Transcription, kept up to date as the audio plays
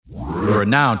You are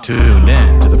now tuned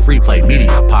in to the Free Play Media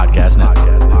Podcast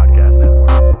Network.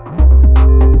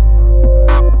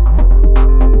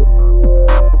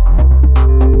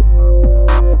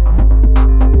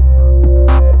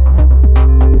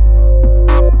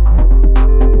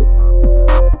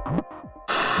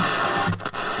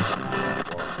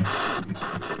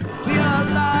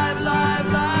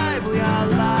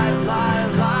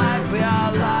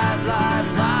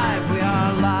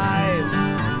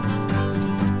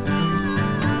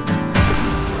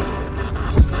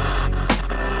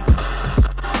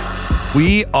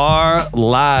 We are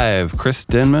live. Chris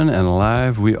Denman and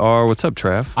live we are. What's up,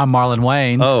 Trav? I'm Marlon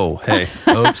Wayans. Oh, hey.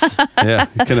 Oops. Yeah,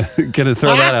 gonna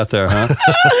throw that out there, huh?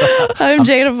 I'm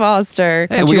Jada Foster.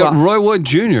 Hey, we got Roy Wood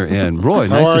Jr. in. Roy,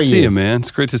 nice to see you, man.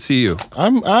 It's great to see you.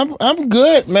 I'm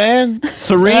good, man.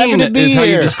 Serene is how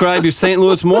you describe your St.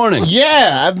 Louis morning.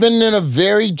 Yeah, I've been in a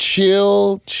very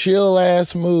chill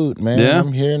ass mood, man. Yeah?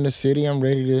 I'm here in the city. I'm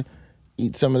ready to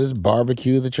eat some of this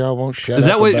barbecue that y'all won't shut Is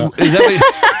up about.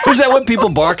 Is that what people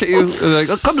bark at you? They're like,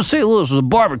 oh, come to St. Louis, there's a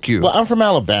barbecue. Well, I'm from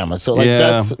Alabama, so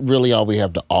that's really all we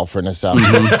have to offer in the South.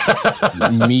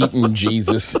 Meat and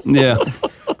Jesus. Yeah.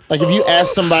 Like if you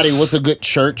ask somebody what's a good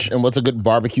church and what's a good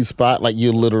barbecue spot, like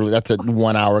that's a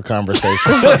 1 hour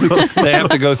conversation. They have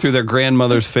to go through their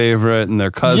grandmother's favorite and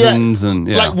their cousins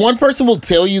Like one person will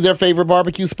tell you their favorite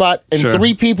barbecue spot, and Sure.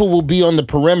 3 people will be on the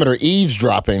perimeter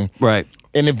eavesdropping. Right.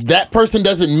 And if that person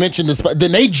doesn't mention the spot,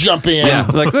 then they jump in. Yeah,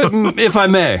 like, if I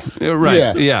may.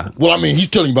 Right, yeah. Well, I mean, he's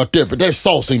telling you about that, but their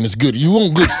sauce ain't as good. You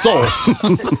want good sauce,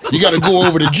 you got to go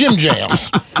over to Jim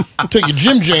Jams. Tell you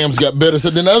Jim Jams got better. So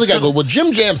then the other guy goes, well,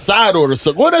 Jim Jams side orders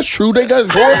suck. Well, that's true. They got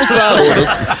horrible side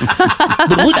orders.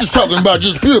 But we're just talking about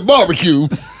just pure barbecue.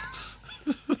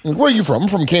 Where are you from? I'm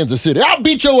from Kansas City. I'll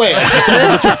beat your ass.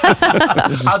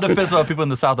 How defensive are people in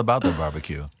the South about their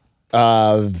barbecue?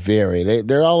 Very.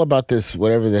 They're all about this,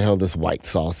 whatever the hell this white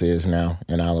sauce is now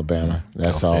in Alabama.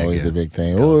 That's always the big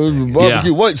thing. It's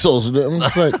barbecue white sauce. I'm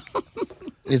just like,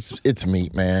 it's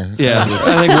meat, man. Yeah,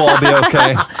 I think we'll all be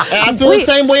okay. And I feel the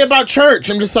same way about church.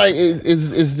 I'm just like,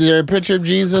 is there a picture of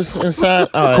Jesus inside?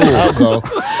 All right, I'll go.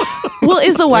 Well,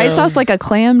 is the white sauce like a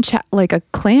clam?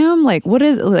 Like what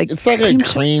is it? Like it's like a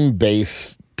cream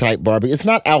base type barbecue. It's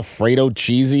not Alfredo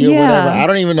cheesy or whatever. I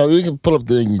don't even know. We can pull up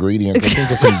the ingredients. I think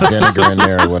there's some vinegar in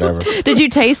there or whatever. Did you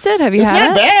taste it? Have you had it? It's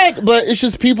not bad, but it's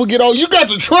just people get, you got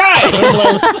to try it.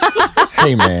 I'm like,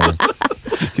 hey man,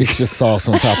 it's just sauce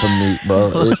on top of meat,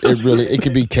 bro. It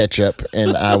could be ketchup,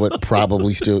 and I would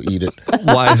probably still eat it.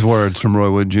 Wise words from Roy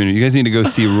Wood Jr. You guys need to go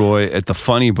see Roy at the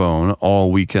Funny Bone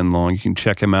all weekend long. You can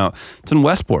check him out. It's in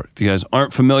Westport. If you guys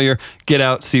aren't familiar, get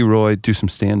out, see Roy, do some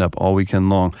stand-up all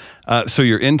weekend long. So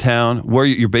you're in town.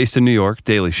 You're based in New York,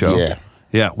 Daily Show. Yeah.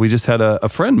 Yeah, we just had a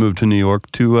friend move to New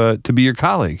York to be your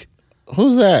colleague.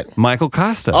 Who's that? Michael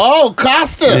Costa. Oh,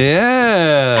 Costa.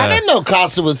 Yeah. I didn't know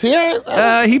Costa was here.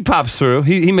 He pops through.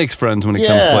 He makes friends when he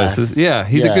comes places. Yeah,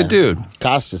 he's a good dude.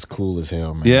 Costa's cool as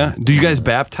hell, man. Yeah. Do you guys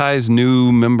baptize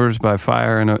new members by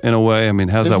fire in a way? I mean,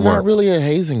 how's There's that work? not really a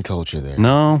hazing culture there.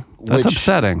 No, that's Which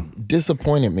upsetting.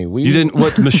 Disappointed me. You didn't.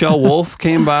 What? Michelle Wolf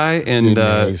came by and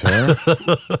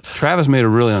Travis made her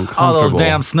really uncomfortable. All those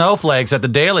damn snowflakes at the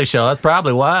Daily Show. That's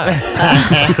probably why.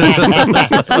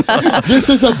 This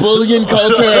is a bullying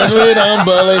culture, and we don't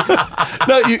bully.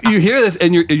 No, you hear this,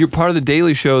 and you're part of the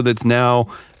Daily Show. That's now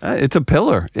it's a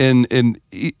pillar in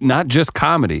not just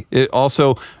comedy. It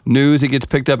also news. It gets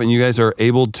picked up, and you guys are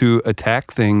able to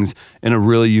attack things in a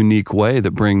really unique way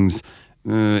that brings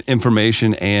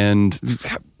information and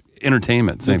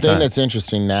entertainment. The thing that's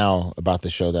interesting now about the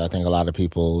show that I think a lot of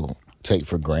people take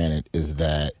for granted is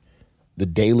that the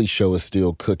Daily Show is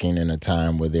still cooking in a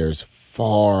time where there's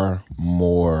far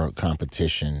more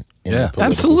competition in the political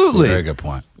absolutely. sphere. Very good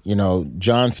point. You know,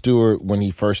 Jon Stewart, when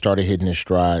he first started hitting his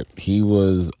stride, he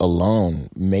was alone.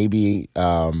 Maybe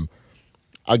I'll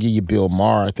give you Bill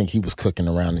Maher. I think he was cooking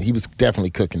around. He was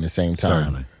definitely cooking the same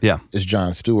time as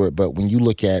Jon Stewart. But when you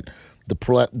look at the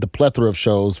plethora of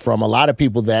shows from a lot of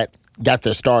people that got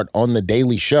their start on the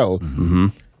Daily Show,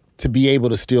 to be able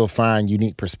to still find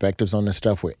unique perspectives on this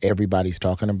stuff where everybody's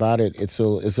talking about it, it's a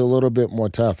little bit more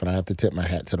tough. And I have to tip my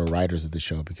hat to the writers of the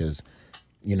show because,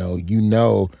 you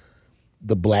know,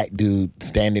 the black dude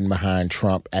standing behind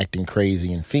Trump acting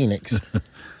crazy in Phoenix,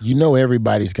 you know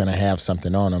everybody's going to have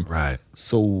something on them. Right.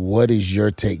 So what is your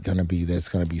take going to be that's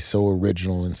going to be so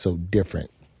original and so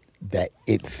different that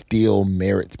it still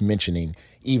merits mentioning,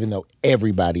 even though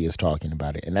everybody is talking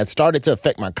about it? And that started to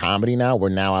affect my comedy now, where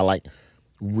now I like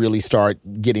really start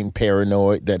getting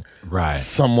paranoid that Right.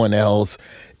 someone else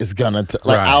is gonna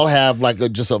Right. I'll have like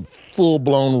just a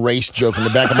full-blown race joke in the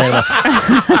back of my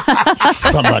head.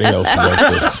 Somebody else wrote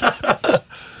this.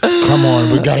 Come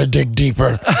on, we gotta dig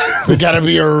deeper. We gotta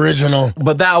be original.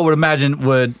 But that I would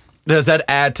imagine does that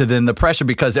add to then the pressure,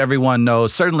 because everyone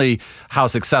knows certainly how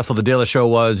successful the Daily Show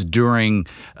was during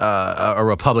a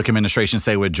Republican administration,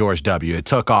 say with George W. It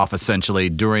took off essentially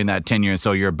during that tenure, and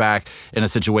so you're back in a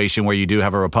situation where you do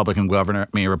have a Republican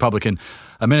Republican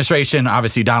administration.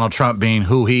 Obviously, Donald Trump being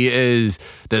who he is,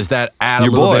 does that add Your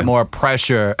a little boy. bit more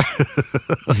pressure?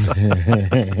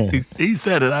 He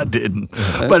said it, I didn't.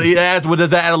 But does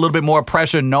that add a little bit more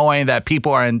pressure knowing that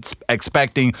people are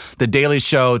expecting the Daily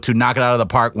Show to knock it out of the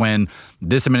park when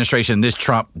this administration, this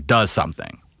Trump, does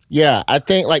something? Yeah, I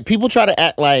think like people try to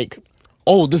act like,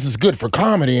 oh, this is good for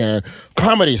comedy and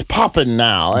comedy's popping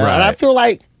now. And I Right. feel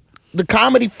like the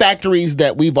comedy factories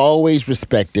that we've always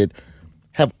respected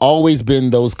have always been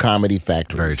those comedy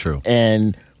factories. Very true.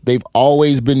 And they've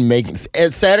always been making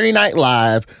Saturday Night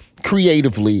Live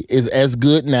creatively is as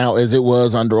good now as it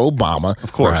was under Obama.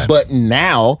 Of course. Right. But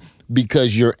now,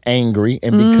 because you're angry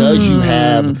and because you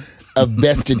have a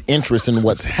vested interest in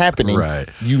what's happening, Right.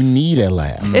 you need a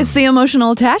laugh. It's the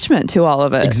emotional attachment to all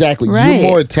of it. Exactly. Right. You're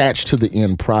more attached to the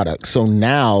end product. So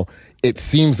now it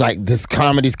seems like this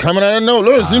comedy's coming out of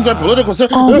nowhere. It seems like political.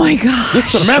 Oh my God.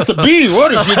 This Samantha Bee,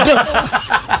 what is she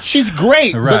doing? She's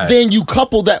great. Right. But then you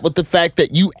couple that with the fact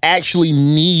that you actually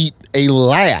need a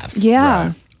laugh. Yeah.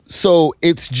 Right. So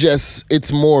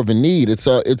it's more of a need. It's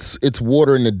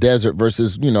water in the desert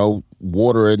versus,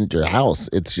 water in your house.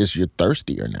 It's just you're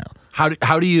thirstier now.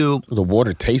 How do you? The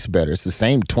water tastes better. It's the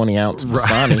same 20-ounce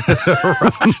Dasani.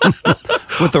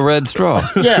 With the red straw.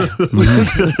 Yeah.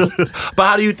 But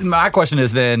how do you? My question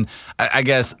is then, I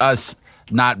guess us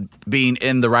not being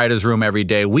in the writer's room every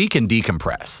day, we can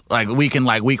decompress. Like we can,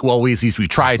 at least we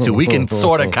try to. We can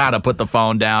sort of kind of put the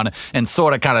phone down and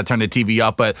sort of kind of turn the TV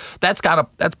up. But that's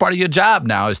part of your job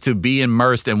now, is to be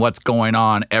immersed in what's going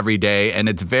on every day, and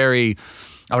it's very,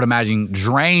 I would imagine,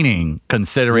 draining,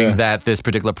 considering that this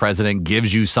particular president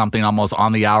gives you something almost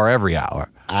on the hour every hour.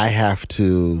 I have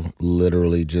to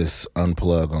literally just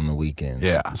unplug on the weekends.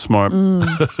 Yeah. Smart.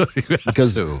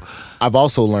 Because I've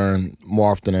also learned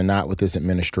more often than not with this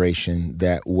administration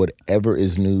that whatever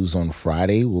is news on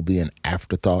Friday will be an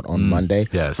afterthought on Monday.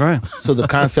 Yes. Right. So the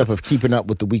concept of keeping up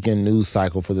with the weekend news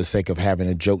cycle for the sake of having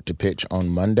a joke to pitch on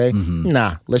Monday,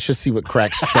 nah, let's just see what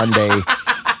cracks Sunday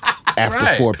after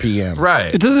Right. 4 p.m.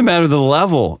 Right. It doesn't matter the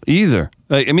level either.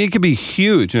 It could be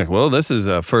huge. You're like, well, this is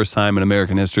a first time in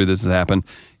American history this has happened.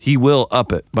 He will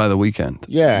up it by the weekend.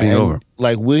 Yeah, Being and over.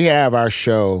 like we have our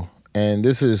show, and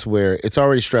this is where it's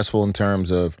already stressful in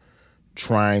terms of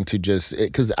trying to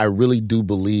because I really do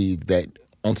believe that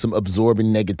on some absorbing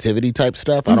negativity type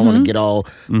stuff, I don't want to get all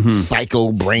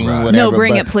psycho brain whatever. No,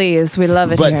 bring but, it, please. We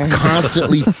love it But here.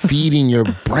 constantly feeding your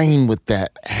brain with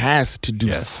that has to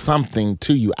do something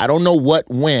to you. I don't know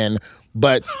when,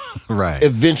 but Right.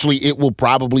 eventually it will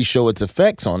probably show its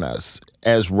effects on us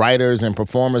as writers and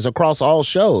performers across all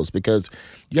shows, because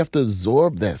you have to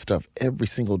absorb that stuff every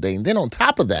single day. And then on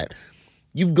top of that,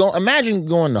 imagine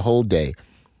going the whole day.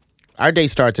 Our day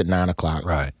starts at 9:00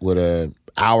 Right. with a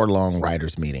hour-long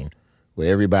writers meeting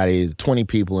where everybody is 20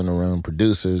 people in the room,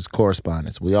 producers,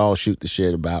 correspondents. We all shoot the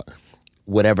shit about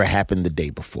whatever happened the day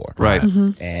before. Right.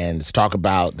 And let's talk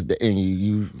about, and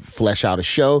you flesh out a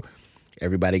show.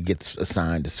 Everybody gets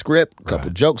assigned a script, a couple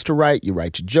jokes to write. You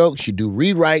write your jokes. You do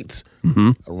rewrites.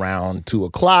 Around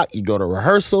 2:00, you go to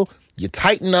rehearsal. You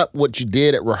tighten up what you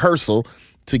did at rehearsal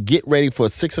to get ready for a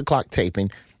 6:00 taping.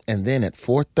 And then at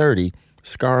 4:30,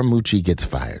 Scaramucci gets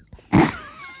fired.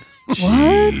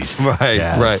 Right.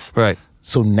 Yes. Right.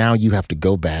 So now you have to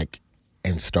go back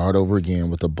and start over again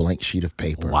with a blank sheet of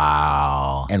paper.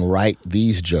 Wow. And write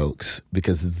these jokes,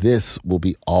 because this will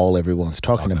be all everyone's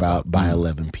talking about by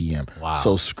 11 p.m. Wow.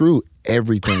 So screw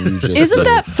everything you just Isn't did.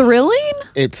 that thrilling?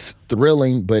 It's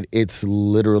thrilling, but it's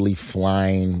literally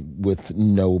flying with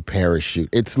no parachute.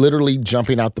 It's literally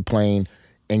jumping out the plane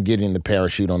and getting the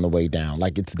parachute on the way down.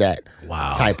 Like it's that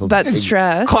type of... That's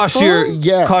stress. Cost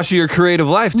you your creative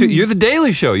life too. You're the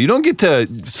Daily Show. You don't get to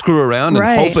screw around and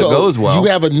Right. hope it goes well. You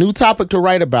have a new topic to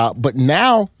write about, but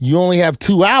now you only have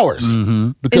 2 hours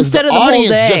because Instead the of the whole audience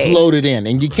day. just loaded in,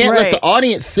 and you can't let Right. the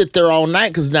audience sit there all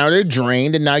night because now they're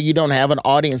drained, and now you don't have an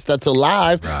audience that's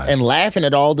alive and laughing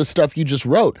at all the stuff you just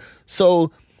wrote.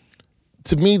 So,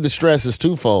 to me, the stress is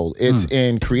twofold. It's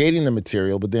in creating the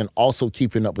material, but then also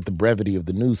keeping up with the brevity of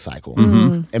the news cycle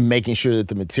and making sure that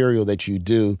the material that you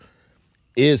do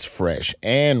is fresh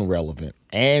and relevant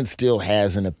and still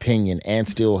has an opinion and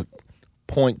still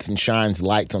points and shines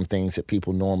lights on things that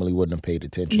people normally wouldn't have paid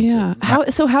attention Yeah.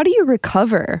 to. How do you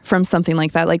recover from something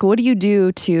like that? Like, what do you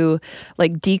do to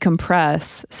like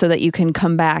decompress so that you can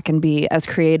come back and be as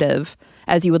creative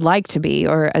as you would like to be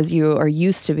or as you are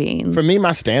used to being? For me,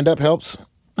 my stand-up helps.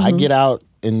 I get out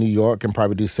in New York and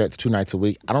probably do sets 2 nights a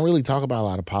week. I don't really talk about a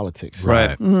lot of politics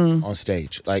Right. on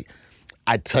stage. Like,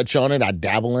 I touch on it, I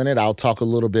dabble in it. I'll talk a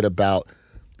little bit about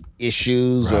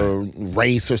issues or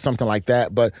race or something like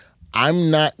that. But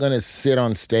I'm not going to sit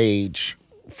on stage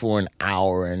for an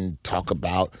hour and talk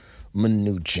about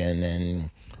Mnuchin and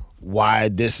why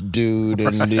this dude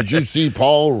and did you see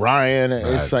Paul Ryan?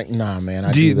 It's like, nah,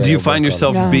 man. Do you that at find work all the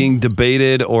yourself time. being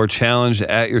debated or challenged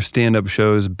at your stand-up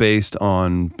shows based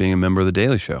on being a member of the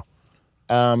Daily Show?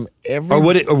 Every Or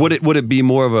would it be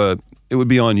more of a? It would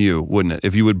be on you, wouldn't it?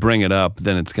 If you would bring it up,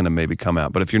 then it's going to maybe come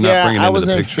out. But if you're not bringing it I into was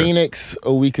the in picture, Phoenix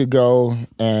a week ago,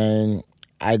 and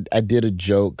I did a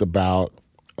joke about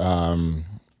how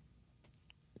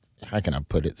can I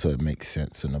put it so it makes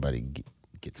sense so nobody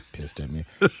gets pissed at me.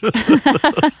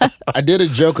 I did a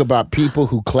joke about people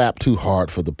who clap too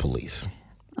hard for the police.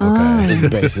 Okay, is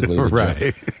basically the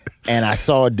joke. And I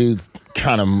saw a dude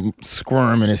kind of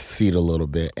squirm in his seat a little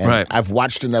bit. And I've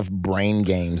watched enough brain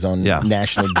games on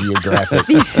National Geographic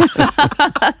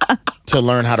to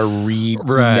learn how to read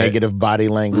negative body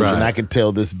language. And I could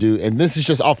tell this dude, and this is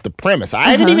just off the premise. I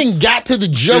haven't even got to the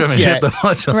joke yet.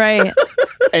 Right.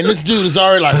 And this dude is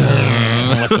already like,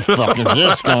 what the fuck is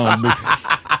this going to be?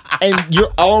 And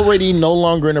you're already no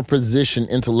longer in a position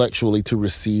intellectually to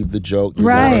receive the joke.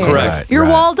 Right. Correct. You're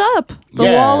walled up. The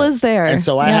wall is there. And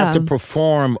so I have to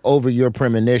perform over your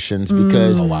premonitions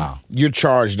because you're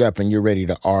charged up and you're ready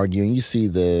to argue. And you see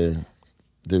the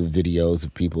videos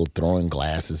of people throwing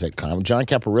glasses at comedy. John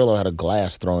Caparillo had a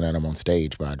glass thrown at him on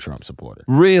stage by a Trump supporter.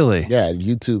 Really? Yeah,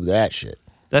 YouTube that shit.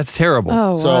 That's terrible.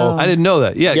 Oh, So- wow. I didn't know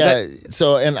that. Yeah.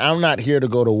 So, and I'm not here to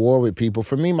go to war with people.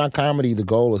 For me, my comedy, the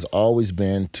goal has always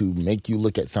been to make you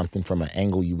look at something from an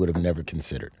angle you would have never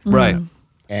considered. Right.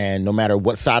 And no matter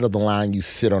what side of the line you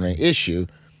sit on an issue,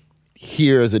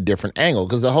 here is a different angle.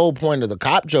 Because the whole point of the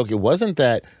cop joke, it wasn't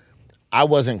that I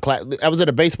wasn't I was at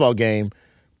a baseball game,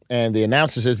 and the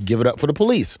announcer says, "Give it up for the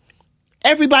police."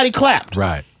 Everybody clapped.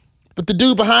 Right. But the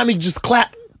dude behind me just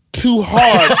clapped too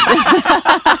hard.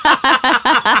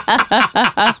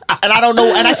 And I don't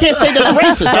know, and I can't say that's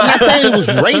racist. I'm not saying it was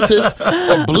racist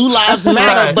or Blue Lives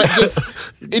Matter, but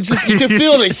you can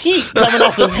feel the heat coming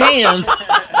off his hands.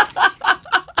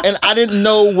 And I didn't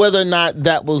know whether or not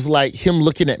that was like him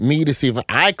looking at me to see if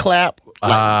I clap. You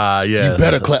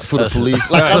better clap for the police.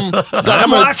 Like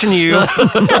I'm watching you. Like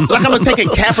I'm gonna take a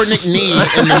Kaepernick knee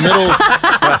in the middle.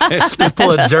 Just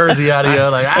pull a jersey out of you,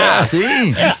 like,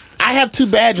 see. I have 2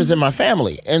 badgers in my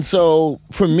family. And so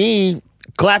for me,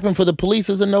 clapping for the police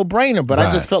is a no-brainer. But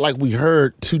I just felt like we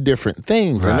heard 2 different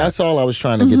things. And that's all I was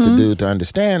trying to get the dude to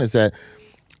understand is that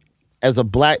as a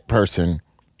black person,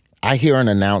 I hear an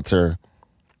announcer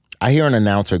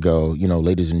go,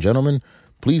 ladies and gentlemen,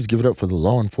 please give it up for the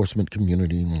law enforcement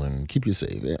community and keep you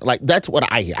safe. Like, that's what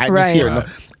I hear. I just hear it.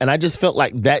 And I just felt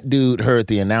like that dude heard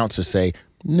the announcer say,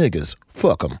 niggas,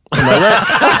 fuck them. Am I right?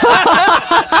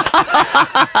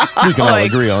 We can all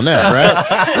agree on that, right?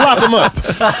 Lock them up.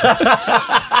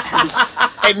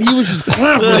 And he was just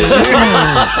clapping.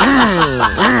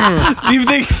 Do you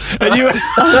think? And you?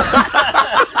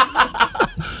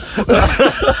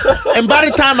 And by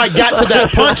the time I got to that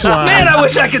punchline, Man, I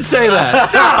wish I could say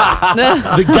that.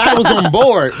 the guy was on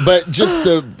board, but just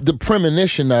the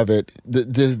premonition of it,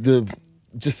 the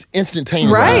just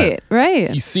instantaneous. Right.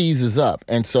 He seizes up.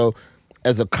 And so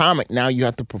as a comic, now you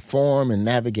have to perform and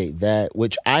navigate that,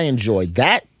 which I enjoy.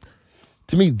 That,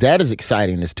 to me, that is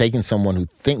exciting. Is taking someone who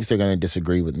thinks they're going to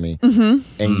disagree with me and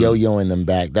yo-yoing them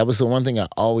back. That was the one thing I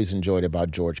always enjoyed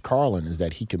about George Carlin is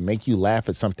that he could make you laugh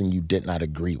at something you did not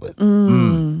agree with.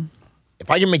 If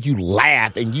I can make you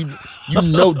laugh and you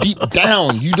know deep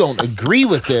down you don't agree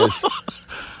with this.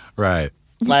 Right.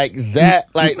 Like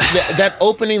that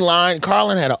opening line,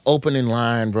 Carlin had an opening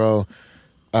line, bro.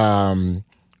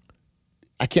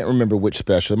 I can't remember which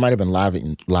special. It might have been Live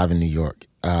in New York.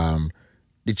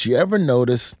 Did you ever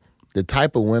notice the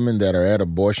type of women that are at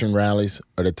abortion rallies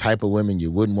are the type of women you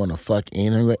wouldn't want to fuck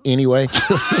anyway?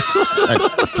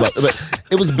 But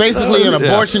It was basically an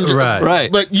abortion.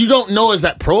 Right. But you don't know, is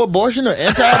that pro-abortion or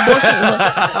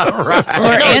anti-abortion? Or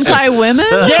anti-women?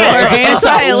 Yeah.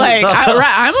 Or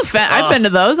I'm offended. I've been to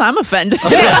those. I'm offended.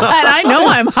 And I know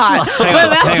I'm hot. Hang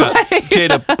on.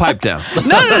 Jada, pipe down.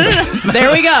 No.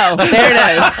 There we go. There it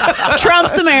is.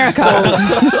 Trump's America.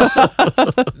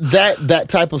 That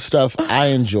type of stuff I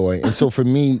enjoy. And so for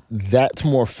me, that's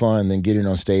more fun than getting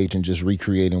on stage and just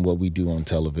recreating what we do on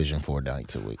television 4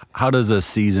 nights a week. How does a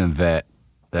seasoned vet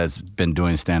that's been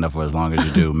doing stand-up for as long as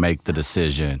you do make the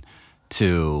decision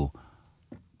to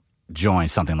join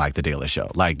something like The Daily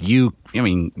Show? Like you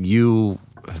shown,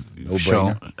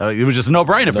 it was just a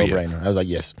no-brainer for you. No-brainer. I was like,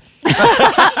 yes.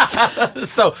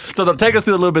 So take us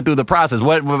through a little bit through the process.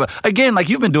 What again? Like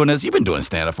you've been doing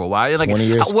stand-up for a while. Like 20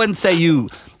 years. I wouldn't say you.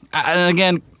 And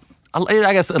again,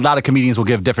 I guess a lot of comedians will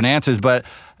give different answers, but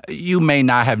you may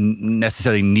not have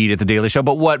necessarily needed The Daily Show.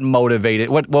 But what motivated?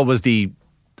 What was the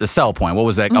sell point? What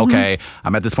was that? Okay,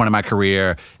 I'm at this point in my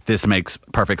career. This makes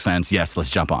perfect sense. Yes, let's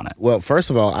jump on it. Well, first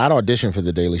of all, I'd auditioned for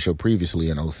The Daily Show previously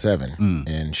in 2007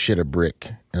 and shit a brick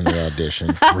in the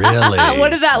audition. Really? What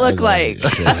did that look like?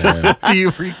 Do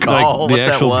you recall Like the what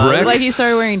actual that was? brick? Like you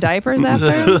started wearing diapers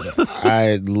after?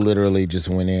 I literally just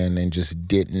went in and just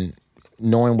didn't,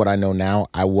 knowing what I know now,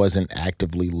 I wasn't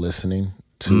actively listening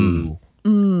to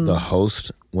the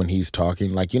host when he's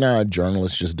talking. Like, you know how a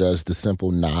journalist just does the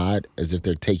simple nod as if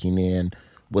they're taking in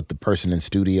what the person in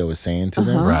studio is saying to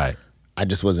them? Right. I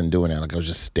just wasn't doing that. Like, I was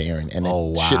just staring. And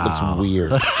shit looks wow.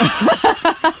 weird. On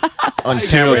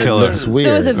camera, it killer. looks weird.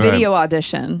 So it was a video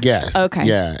audition. Yes. Okay.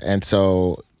 Yeah. And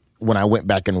so when I went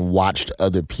back and watched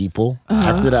other people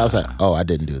after that, I was like, oh, I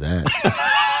didn't do that.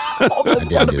 That's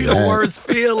gotta be the worst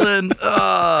feeling.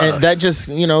 And that just,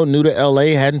 new to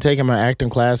LA, hadn't taken my acting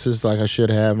classes like I should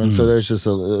have. And so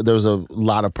there was a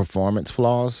lot of performance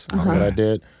flaws in what I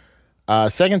did.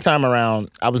 Second time around,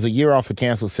 I was a year off a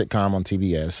canceled sitcom on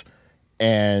TBS.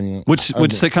 And Which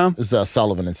sitcom? It's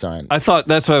Sullivan and Son. I thought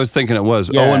that's what I was thinking it was.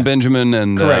 Yeah. Owen Benjamin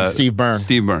and Correct, Steve Byrne.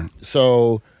 Steve Byrne.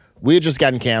 So we had just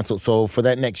gotten canceled. So for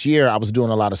that next year, I was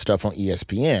doing a lot of stuff on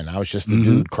ESPN. I was just the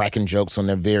dude cracking jokes on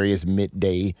their various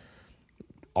midday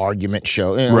argument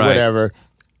show, whatever.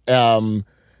 And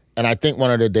I think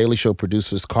one of the Daily Show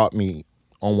producers caught me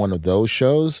on one of those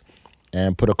shows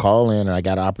and put a call in, and I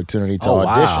got an opportunity to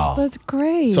audition. Wow. That's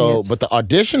great. So, but the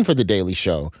audition for the Daily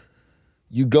Show,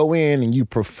 you go in and you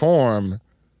perform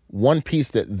one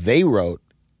piece that they wrote,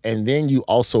 and then you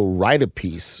also write a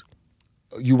piece.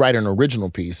 You write an original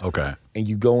piece. Okay. And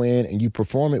you go in and you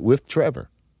perform it with Trevor.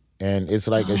 And it's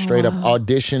like a straight up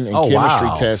audition and Oh, chemistry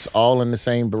wow. test all in the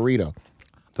same burrito.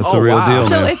 That's Oh, the real wow. deal,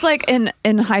 So man. it's like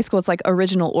in high school, it's like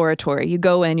original oratory. You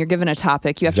go in, you're given a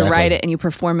topic, you have to Exactly. write it, and you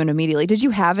perform it immediately. Did you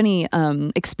have any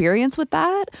experience with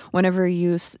that whenever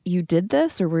you did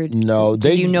this, or were No,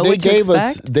 did you know what to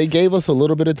expect? They gave us a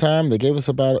little bit of time. They gave us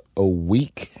about a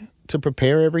week to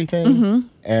prepare everything,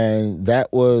 and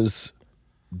that was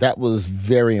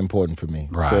very important for me.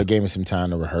 Right. So it gave me some time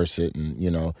to rehearse it,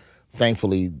 and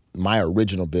thankfully my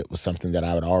original bit was something that I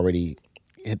had already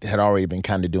been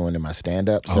kind of doing in my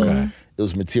stand-up. So it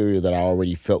was material that I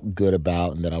already felt good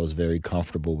about and that I was very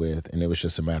comfortable with, and it was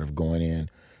just a matter of going in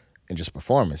and just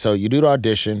performing. So you do the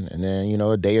audition, and then,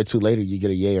 a day or two later, you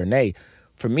get a yay or nay.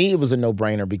 For me, it was a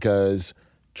no-brainer because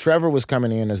Trevor was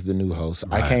coming in as the new host.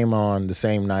 Right. I came on the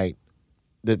same night,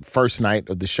 the first night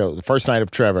of the show, the first night of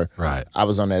Trevor. Right. I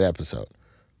was on that episode.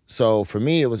 So for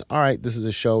me, it was, all right, this is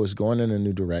a show. It's going in a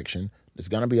new direction. There's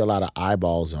going to be a lot of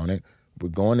eyeballs on it. We're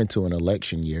going into an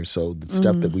election year, so the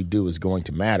stuff that we do is going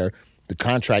to matter. The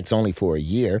contract's only for a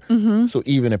year, so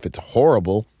even if it's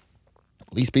horrible,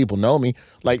 at least people know me.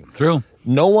 Like, True.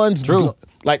 no one's True.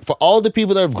 like, for all the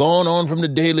people that have gone on from the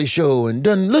Daily Show and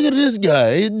done, look at this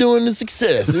guy, he's doing the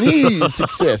success, and he's a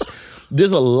success.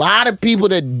 There's a lot of people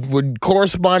that were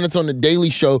correspondents on the Daily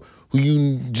Show who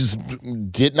you just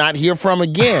did not hear from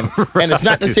again. Right. And it's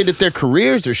not to say that their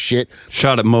careers are shit.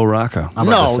 Shot at Mo Rocca.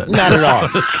 No, not at all.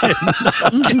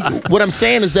 What I'm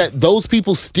saying is that those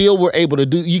people still were able to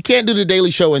do. You can't do the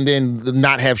Daily Show and then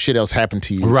not have shit else happen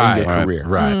to you in your career.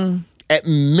 Right. At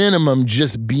minimum,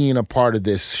 just being a part of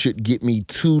this should get me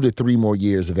 2 to 3 more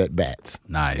years of at-bats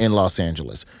in Los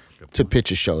Angeles to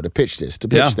pitch a show, to pitch this, to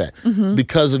pitch that.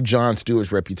 Because of Jon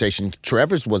Stewart's reputation,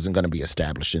 Trevor's wasn't going to be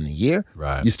established in the year.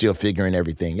 Right. You're still figuring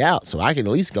everything out. So I can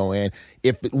at least go in.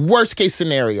 If worst case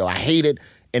scenario, I hate it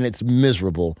and it's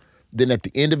miserable, then at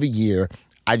the end of a year,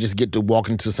 I just get to walk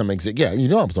into some exit. Yeah,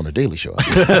 I was on the Daily Show. Would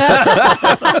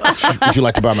you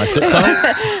like to buy my sitcom?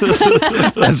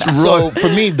 So for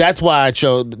me, that's why I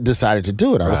decided to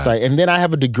do it. I was like, and then I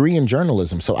have a degree in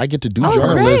journalism, so I get to do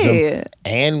journalism great.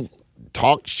 and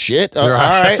talk shit. All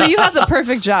right. So you have the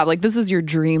perfect job. Like, this is your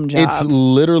dream job. It's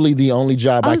literally the only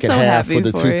job I I'm can so have happy for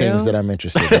the for two you. things that I'm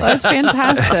interested in. That's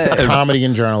fantastic. Comedy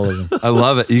and journalism. I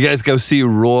love it. You guys go see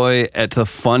Roy at the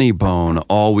Funny Bone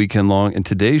all weekend long. And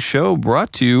today's show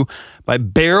brought to you by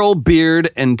Barrel Beard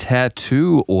and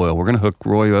Tattoo Oil. We're going to hook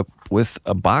Roy up with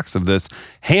a box of this,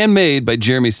 handmade by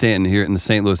Jeremy Stanton here in the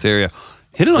St. Louis area.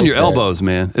 Hit it on your elbows,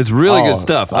 man. It's really good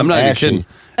stuff. I'm not even kidding.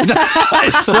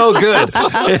 It's so good.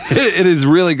 It is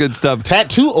really good stuff.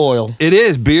 Tattoo oil. It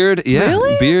is beard. Yeah,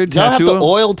 Really? beard Y'all have tattoo. the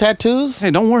oil tattoos?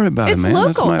 Hey, don't worry about It's it, man.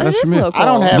 local. That's It is for me. local. I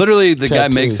don't have Literally, the guy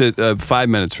tattoos. makes it 5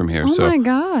 minutes from here. Oh so my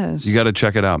gosh. you got to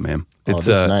check it out, man. It's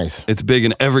this is nice. It's big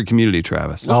in every community,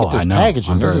 Travis. Look at this I know.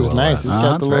 packaging. I'm This very is well nice. aware. It's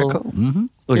got It's the very little cool. Mm-hmm.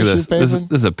 Look at this. tissue This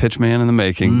paper. is a pitch man in the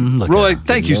making. look Roy, at that.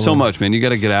 thank you so much, man. You got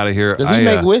to get out of here. Does he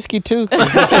make whiskey too?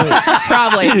 'Cause this is-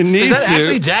 Probably. You need Is that to.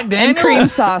 actually Jack Daniels? And cream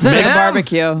sauce and Yeah.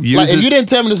 barbecue. Use like, if his- you didn't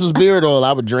tell me this was beard oil,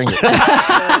 I would drink it.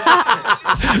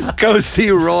 Go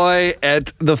see Roy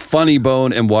at the Funny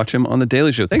Bone and watch him on the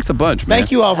Daily Show. Thanks a bunch, man.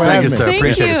 Thank you all for Thank having you, me. sir. Thank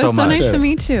Appreciate you. it so much. nice Yeah. to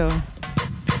meet you.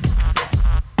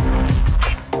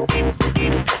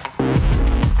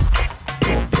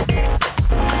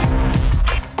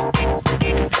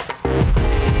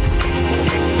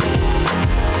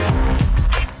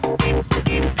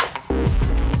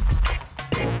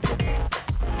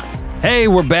 Hey,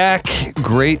 we're back.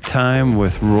 Great time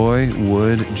with Roy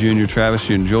Wood Jr. Travis,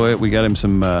 you enjoy it. We got him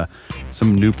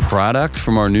some new product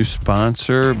from our new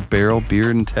sponsor, Barrel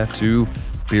Beard and Tattoo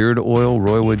Beard Oil.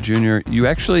 Roy Wood Jr. You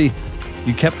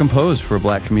kept composed for a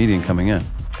black comedian coming in.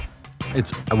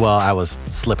 I was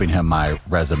slipping him my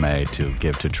resume to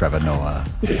give to Trevor Noah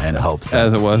in hopes that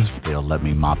As it was. they'll let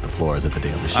me mop the floors at the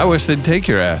Daily Show. I wish they'd take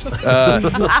your ass.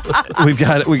 We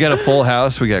got a full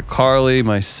house. We got Carly,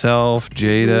 myself,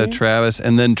 Jada, Travis,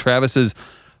 and then Travis's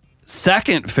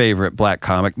second favorite black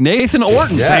comic, Nathan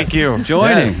Orton. Yes. Thank you.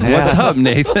 Joining. Yes. What's up,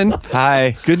 Nathan?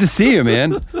 Hi. Good to see you,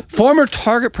 man. Former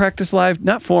Target Practice Live,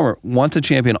 not former, once a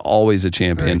champion, always a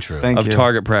champion Very true. Thank of you.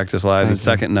 Target Practice Live, the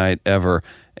second night ever.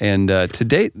 And to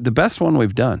date, the best one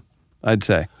we've done, I'd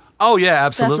say. Oh yeah,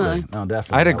 absolutely. Definitely. No,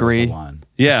 definitely. I'd That was the agree. one.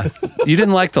 Yeah. You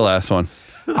didn't like the last one.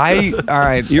 All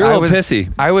right. You're a I little was,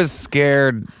 pissy. I was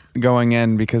scared going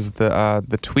in because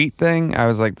the tweet thing. I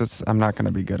was like, this. I'm not going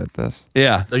to be good at this.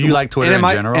 Yeah. So you like Twitter in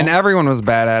general? And everyone was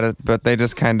bad at it, but they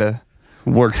just kind of.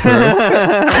 Worked through.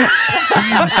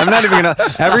 I'm not even gonna.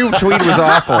 Every tweet was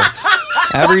awful.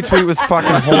 Every tweet was fucking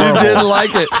You horrible. didn't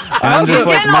like it. And I'm just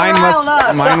like, getting all riled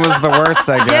up. mine was the worst,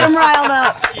 I Get guess. him riled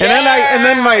up. And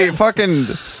then my fucking.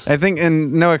 I think,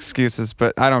 and no excuses,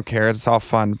 but I don't care. It's all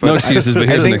fun. But No excuses, but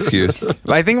here's I an think- excuse.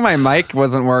 I think my mic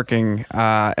wasn't working,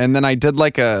 and then I did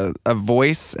like a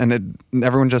voice, and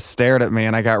everyone just stared at me,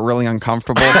 and I got really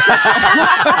uncomfortable.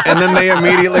 And then they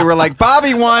immediately were like,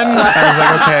 "Bobby won." I was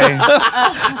like, "Okay."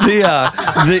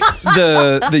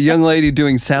 The young lady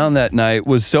doing sound that night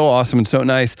was so awesome and so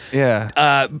nice. Yeah.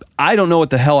 I don't know what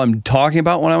the hell I'm talking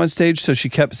about when I'm on stage, so she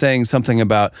kept saying something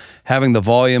about having the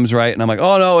volumes right, and I'm like,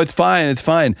 oh no, it's fine, it's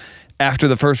fine. After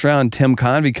the first round, Tim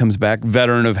Convey comes back,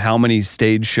 veteran of how many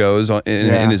stage shows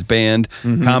in his band,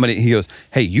 comedy. He goes,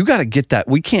 hey, you got to get that.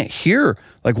 We can't hear.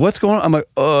 Like, what's going on? I'm like,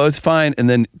 oh, it's fine. And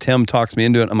then Tim talks me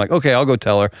into it. I'm like, okay, I'll go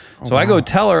tell her. So I go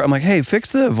tell her, I'm like, hey,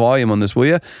 fix the volume on this, will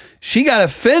you? She got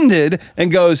offended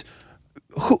and goes,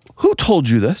 who told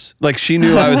you this? Like, she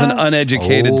knew I was an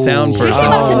uneducated sound She person.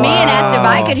 came up to me and asked if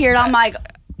I could hear it. I'm like,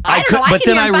 I don't know. I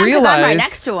can hear him fine because I'm right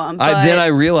next to him. But then I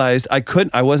realized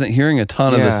I wasn't hearing a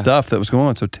ton of the Yeah. stuff that was going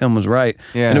on. So Tim was right,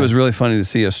 Yeah. and it was really funny to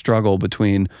see a struggle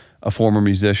between a former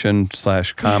musician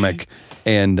 / comic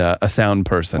and a sound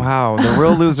person. Wow, the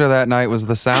real loser that night was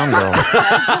the sound girl.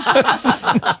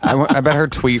 I bet her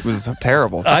tweet was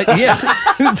terrible.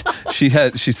 Yeah, she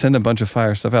sent a bunch of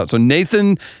fire stuff out. So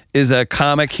Nathan is a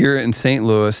comic here in St.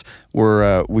 Louis.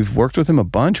 We've worked with him a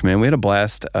bunch, man. We had a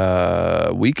blast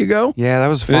a week ago. Yeah, that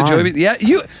was We had fun. Joey B. Yeah,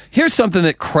 here's something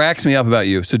that cracks me up about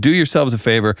you. So do yourselves a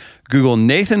favor, Google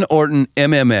Nathan Orton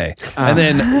MMA, and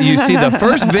then you see the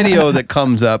first video that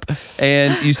comes up,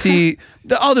 and you see.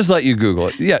 I'll just let you Google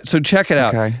it. Yeah, so check it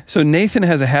out. Okay. So Nathan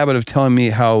has a habit of telling me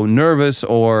how nervous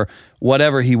or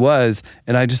whatever he was,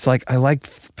 and I like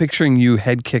picturing you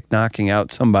head kick knocking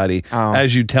out somebody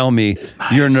as you tell me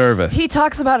you're nervous. He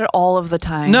talks about it all of the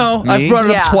time. No, I've Me? brought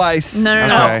it Yeah. up twice. No,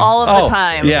 Okay. all of the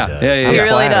time. Yeah. He I'm really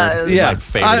flattered. does. Yeah. Like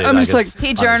faded I'm it, just like, it's He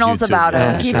on journals YouTube. about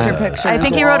it. keeps your picture. I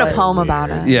think he wrote a poem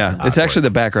about it. yeah, it's actually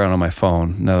the background on my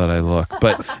phone now that I look.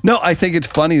 But no, I think it's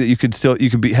funny that you could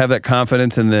have that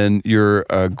confidence, and then you're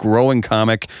a growing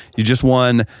comic. You just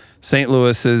won St.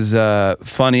 Louis's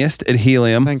funniest at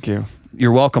Helium. Thank you.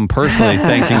 you're welcome personally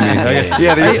thanking me.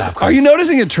 Yeah. Are you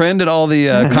noticing a trend at all the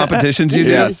competitions you do?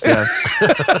 Yes.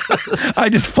 I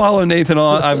just follow Nathan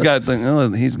on. I've got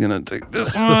he's gonna take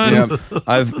this one.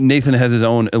 Nathan has his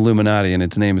own Illuminati, and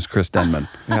its name is Chris Denman.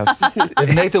 Yes.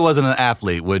 If Nathan wasn't an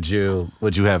athlete, would you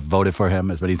have voted for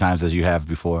him as many times as you have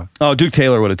before? Oh, Duke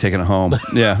Taylor would have taken it home.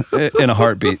 Yeah, in a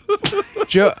heartbeat.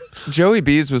 Joey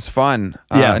B's was fun.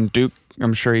 And Duke,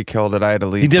 I'm sure he killed it. I had to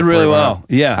leave. He did really well.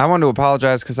 Yeah. I wanted to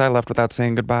apologize because I left without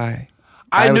saying goodbye.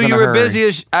 I knew was in you a were hurry.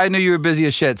 busy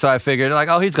as shit, so I figured like,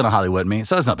 oh, he's gonna Hollywood me,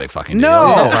 so it's no big fucking deal. No.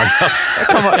 He's not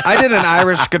Come on. I did an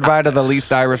Irish goodbye to the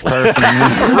least Irish person.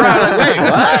 Wait,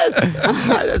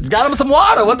 what? Got him some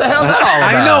water. What the hell is that all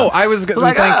about? I know. I was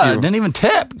Like, thank you. Didn't even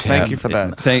tip. Thank you for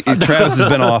that. Travis has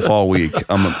been off all week.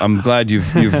 I'm glad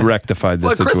you've rectified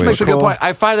this Well, Chris situation. makes a good point.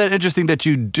 I find that interesting that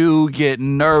you do get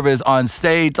nervous on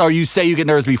stage, or you say you get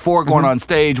nervous before going on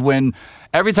stage. When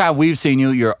every time we've seen you,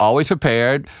 you're always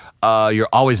prepared. You're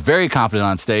always very confident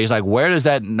on stage. Like, where does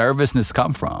that nervousness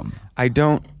come from? I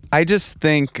just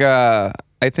think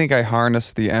I think I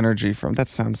harness the energy from. That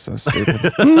sounds so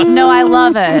stupid. No, I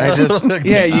love it. I just you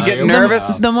get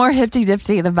nervous. The more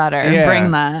hippity-dippty, the better. Yeah.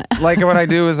 Bring that. Like what I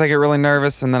do is I get really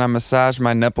nervous and then I massage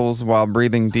my nipples while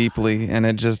breathing deeply, and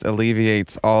it just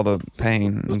alleviates all the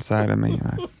pain inside of me.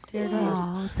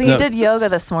 So you did yoga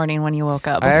this morning when you woke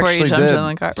up I before you actually jumped did in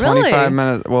the car. 25 Really?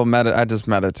 minutes. Well, I just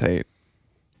meditate.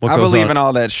 What I goes believe on? in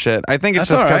all that shit. I think it's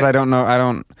That's just all because right. I don't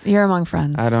know. You're among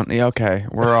friends. Yeah, okay,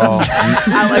 we're all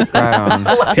right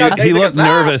on. He looked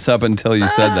nervous up until you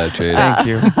said that, Jade. Thank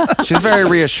you. She's very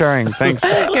reassuring. Thanks.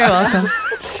 You're welcome.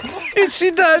 She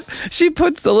does. She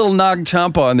puts a little Nag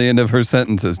Champa on the end of her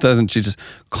sentences, doesn't she? Just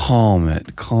calm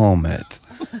it.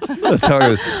 That's how it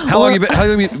goes. How long you been? What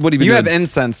have you been You doing? have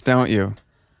incense, don't you?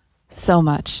 So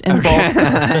much in bulk.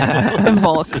 In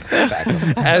bulk.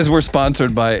 As we're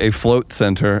sponsored by a float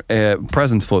center,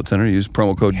 Presence Float Center, use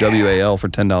promo code WAL for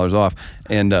 $10 off,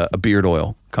 and a beard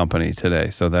oil company today.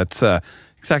 So that's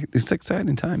it's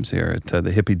exciting times here at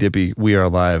the Hippy Dippy We Are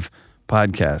Live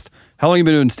podcast. How long have you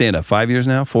been doing stand-up? 5 years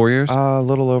now? 4 years? A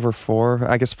little over 4.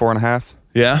 I guess 4.5.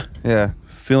 Yeah? Yeah.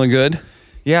 Feeling good?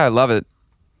 Yeah, I love it.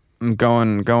 I'm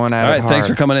going at All it right, hard. thanks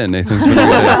for coming in, Nathan. It's been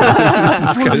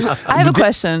a good day. I have a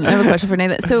question. For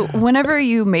Nathan. So whenever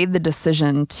you made the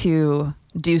decision to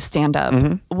do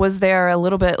stand-up, was there a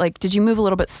little bit, like, did you move a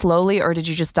little bit slowly, or did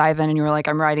you just dive in and you were like,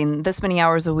 I'm writing this many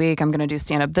hours a week, I'm going to do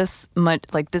stand-up this much,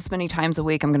 like this many times a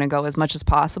week, I'm going to go as much as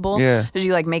possible? Yeah. Did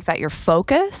you like make that your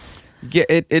focus? Yeah,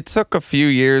 it took a few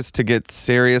years to get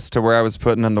serious to where I was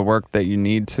putting in the work that you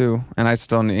need to, and I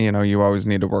still, you always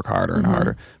need to work harder and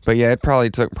harder. But yeah, it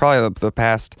probably took the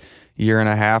past year and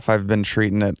a half. I've been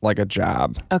treating it like a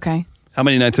job. Okay. How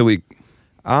many nights a week?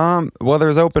 Well,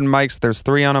 there's open mics. There's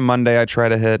 3 on a Monday I try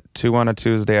to hit, 2 on a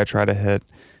Tuesday I try to hit,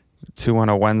 2 on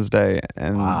a Wednesday,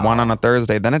 and 1 on a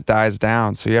Thursday. Then it dies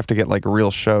down, so you have to get like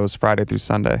real shows Friday through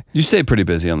Sunday. You stay pretty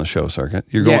busy on the show circuit.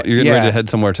 You're Yeah, getting ready to head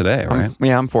somewhere today, right?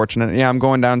 I'm fortunate. Yeah, I'm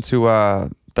going down to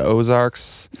the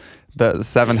Ozarks, the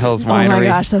Seven Hills Winery. Oh my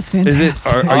gosh, that's Is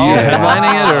fantastic. it? Are you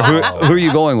headlining it, or who are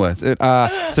you going with?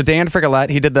 So Dan Frigolette,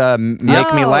 he did the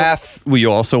Make Me Laugh. Well,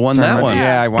 you also won that tournament. one.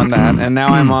 Yeah, I won that, and now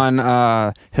I'm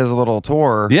on his little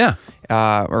tour. Yeah.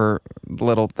 Or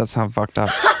little. That sounds fucked up.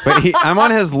 But I'm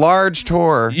on his large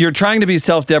tour. You're trying to be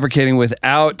self-deprecating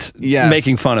without Yes.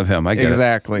 making fun of him. I get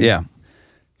Exactly. it. Yeah.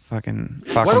 Fucking.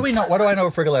 What do we know? What do I know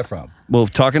Frigolette from? Well,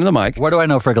 talking to the mic, Where do I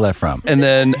know Frigolette from? and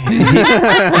then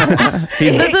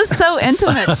This is so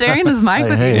intimate, sharing this mic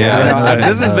with each Yeah. other.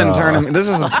 This has been turning. This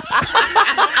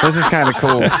is kind of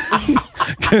cool.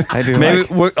 I do. maybe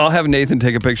I'll have Nathan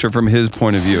take a picture from his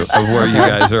point of view of where you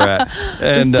guys are at.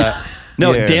 And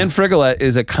no, Yeah. Dan Frigolette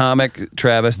is a comic,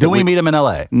 Travis. Did that we meet him in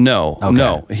L.A.? No, Okay.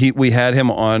 no. We had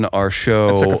him on our show.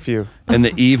 I took a few. in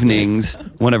the evenings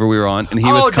whenever we were on, and he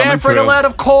was coming Dan through. Frigolette,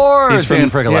 of course. He's from, Dan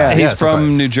Frigolette. yeah, he's Yes, of from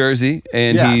course. New Jersey,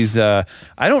 and Yes. he's I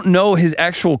don't know his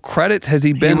actual credits. Has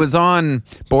he been? He was on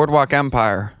Boardwalk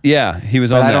Empire. Yeah, he was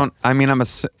But on I that. don't. I mean,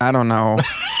 I don't know.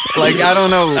 Like I don't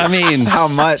know. I mean, how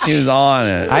much he was on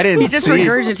it. I didn't He's just see.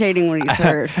 regurgitating what he's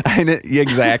heard.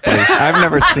 Exactly. I've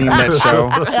never seen that show.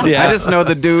 Yeah. I just know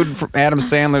the dude, Adam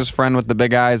Sandler's friend with the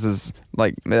big eyes, is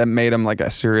like that made him like a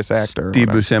serious actor. or Steve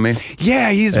whatever. Buscemi.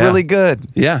 Yeah, he's Yeah. really good.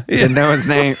 Yeah. Didn't know his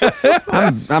name.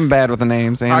 I'm bad with the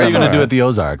names. How are you going to do at the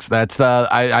Ozarks? That's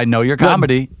I know your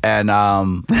comedy, and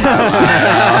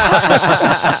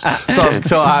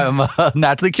so I'm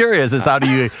naturally curious as how do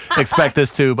you expect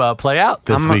this to play out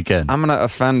this weekend? I'm gonna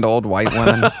offend old white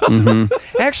women.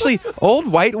 Actually, old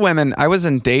white women. I was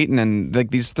in Dayton, and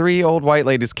like these 3 old white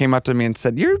ladies came up to me and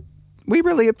said, "You're we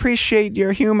really appreciate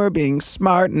your humor being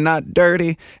smart and not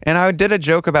dirty. And I did a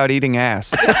joke about eating ass.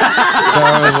 So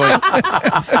I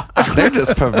was like, they're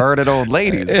just perverted old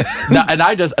ladies. No, and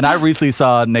I recently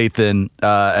saw Nathan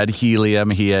at Helium.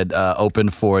 He had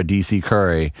opened for DC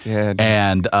Curry. Yeah,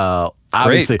 and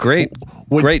obviously great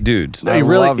dudes. He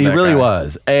really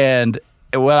was. And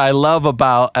what I love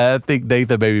about, I think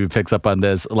Nathan maybe picks up on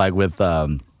this, like with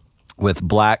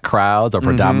black crowds or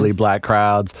predominantly black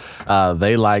crowds,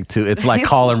 they like to, it's like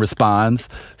call and response.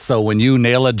 So when you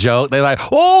nail a joke, they like,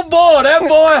 oh boy,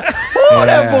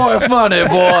 that boy funny,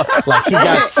 boy. Like he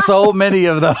got so many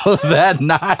of those that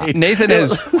night. Nathan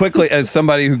is quickly, as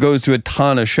somebody who goes to a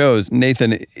ton of shows,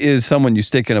 Nathan is someone you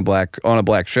stick on a black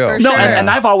show. For No, sure.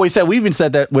 and I've always said, we even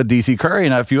said that with DC Curry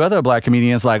and a few other black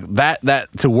comedians, like that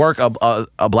to work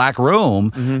a black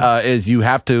room is you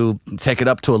have to take it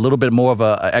up to a little bit more of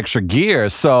a extra gear.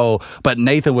 So, but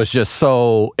Nathan was just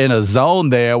so in a zone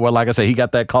there where, like I said, he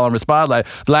got that call and response, like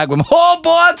black women, oh boy,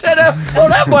 I tell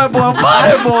that boy,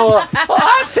 funny boy, oh,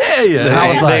 I tell you.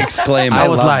 They exclaim. I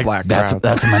was love like, black that's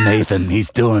crowds. my Nathan. He's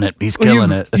doing it. He's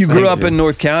killing it. You grew up in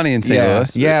North County in St.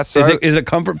 Louis. Yeah, so is it a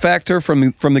comfort factor from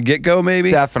the get go? Maybe.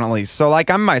 Definitely. So like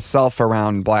I'm myself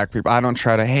around black people. I don't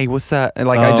try to, hey, what's that?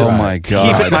 Like I Oh just my keep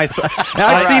God. it myself. And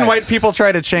I've seen white people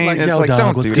try to change. Like, It's yo, like, dog,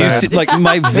 don't what's do You that. see, like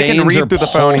my They can veins read are through the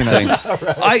pulsing. phoniness.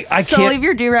 I So can't. leave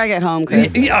your do-rag at home,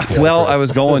 Chris. Yeah, well, I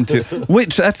was going to.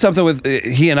 Which that's something with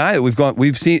he and I.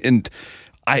 We've seen, and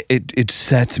it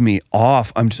sets me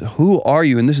off. I'm just, who are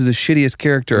you? And this is the shittiest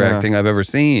character acting I've ever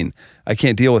seen. I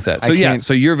can't deal with that. So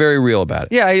so you're very real about it.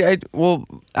 Yeah,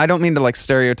 I don't mean to like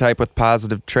stereotype with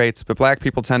positive traits, but black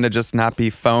people tend to just not be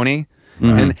phony.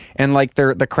 And like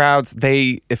the crowds,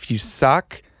 if you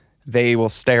suck, they will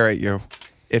stare at you.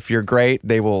 If you're great,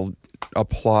 they will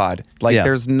applaud. Like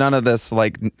there's none of this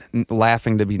like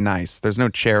laughing to be nice. There's no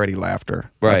charity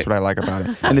laughter. Right. That's what I like about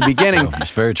it. In the beginning,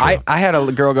 It's very true. I had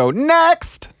a girl go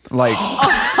next. Like,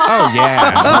 oh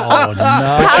yeah. Oh, no.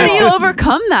 How do you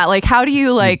overcome that? Like, how do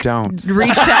you like don't.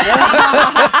 reach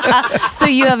that? So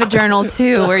you have a journal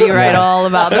too, where you write all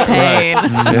about the pain.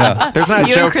 Yeah, There's not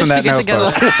You and jokes in that Chris should get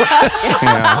notebook.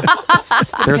 Yeah.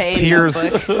 There's Pain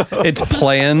tears. notebook. it's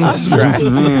plans.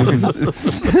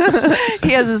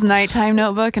 He has his nighttime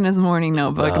notebook and his morning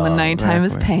notebook, and the nighttime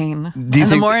is pain. Do you And the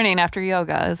think- morning after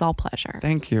yoga is all pleasure.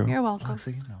 Thank you. You're welcome.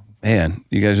 Man,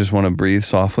 you guys just want to breathe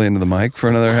softly into the mic for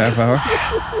another half hour?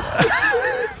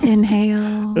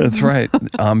 Inhale. That's right.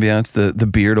 Ambiance, the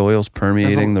beard oils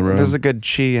permeating the room. There's a good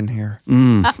chi in here.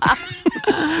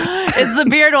 It's the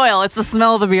beard oil. It's the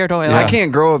smell of the beard oil. I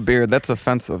can't grow a beard. That's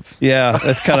offensive. Yeah,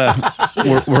 that's kind of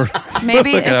we're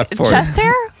Maybe looking out for you. chest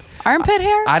hair, armpit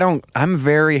hair. I'm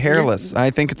very hairless. I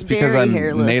think it's because very I'm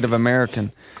hairless. Native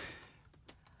American.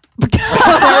 All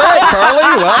right, Carly.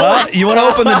 Well, you want to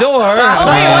open the door? Wait, what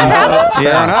happened?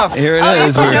 Yeah, enough. Here it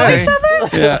is. You know Okay. each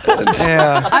other? Yeah.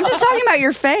 yeah. I'm just talking about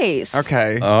your face.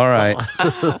 Okay. All right.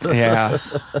 Yeah.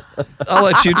 I'll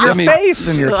let you. Your face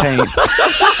and your taint.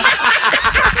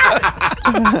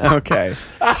 Okay.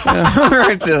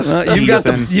 We're just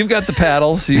teasing. you've got the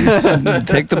paddles. You just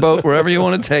take the boat wherever you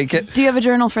want to take it. Do you have a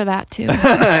journal for that too?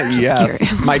 Yes.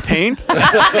 curious. My taint?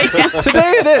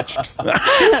 Today it itched.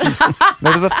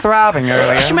 There was a throbbing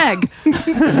earlier. Schmeg.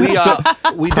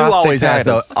 We do always ask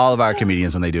though, Prostatitis. all of our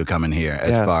comedians when they do come in here,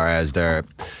 as Yes. far as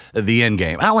the end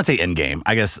game. I don't want to say end game.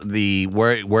 I guess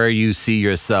where you see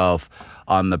yourself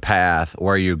on the path,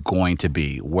 where you're going to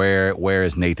be. Where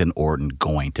is Nathan Orton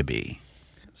going to be?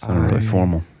 Sounded really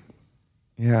formal.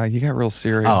 Yeah, you got real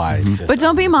serious. But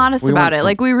don't be modest We about want it. some-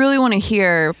 Like, we really want to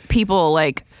hear people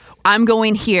like, I'm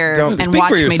going here Don't and Speak watch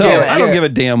for me do yourself. I it. don't give a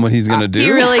damn what he's going to do.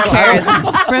 He really cares.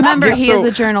 Remember, Yeah, he so-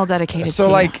 is a journal dedicated So to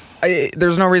you. like,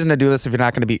 there's no reason to do this if you're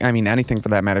not going to be. I mean, anything for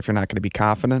that matter. If you're not going to be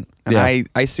confident, and Yeah.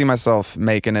 I see myself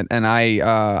making it, and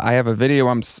I have a video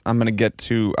I'm going to get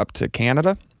up to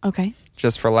Canada Okay.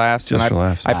 just for laughs. Just and for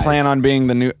laughs. I plan on being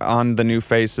the new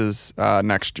faces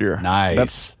next year.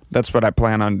 Nice. That's what I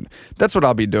plan on. That's what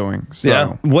I'll be doing.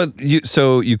 So Yeah.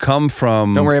 So you come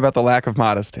from. don't worry about the lack of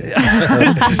modesty.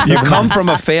 You come from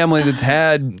a family that's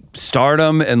had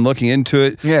stardom and looking into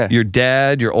it. Yeah. Your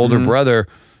dad, your older brother,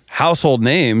 household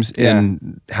names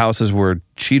in houses where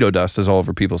Cheeto dust is all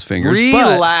over people's fingers.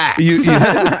 But Relax.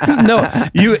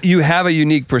 you have a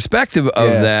unique perspective of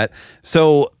that.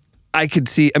 So I could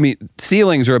see. I mean,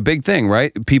 ceilings are a big thing,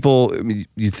 right? People, I mean,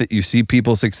 you see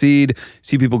people succeed,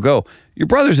 see people go. Your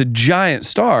brother's a giant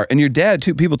star, and your dad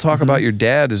too. People talk about your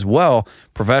dad as well.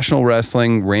 Professional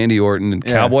wrestling, Randy Orton and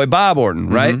Cowboy Bob Orton,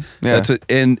 right? Yeah. That's what,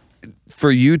 and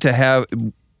for you to have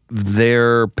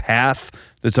their path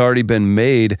that's already been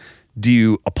made Do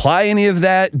you apply any of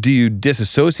that? Do you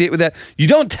disassociate with that? You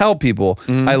don't tell people.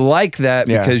 I like that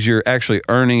because you're actually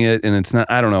earning it, and it's not,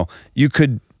 I don't know. You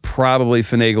could probably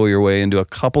finagle your way into a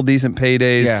couple decent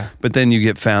paydays, but then you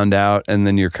get found out, and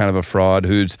then you're kind of a fraud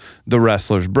who's the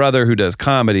wrestler's brother who does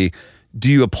comedy. Do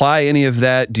you apply any of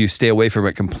that? Do you stay away from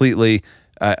it completely?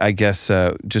 I guess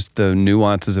just the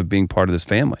nuances of being part of this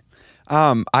family.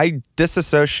 I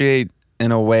disassociate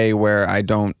in a way where I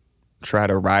don't try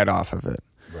to ride off of it.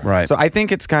 Right. So I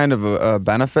think it's kind of a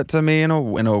benefit to me in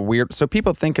a weird. So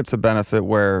people think it's a benefit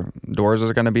where doors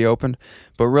are going to be opened,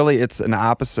 but really it's an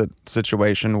opposite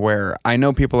situation where I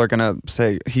know people are going to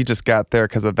say he just got there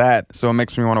because of that. So it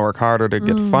makes me want to work harder to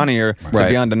get funnier, to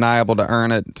be undeniable, to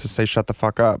earn it, to say shut the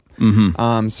fuck up.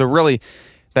 So really,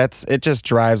 it just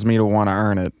drives me to want to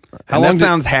earn it. And that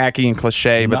sounds hacky and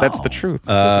cliche, but that's the truth.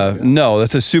 No,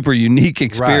 that's a super unique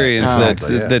experience.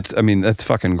 That's I mean, that's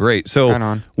fucking great.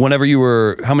 So whenever you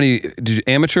were, did you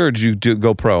amateur or did you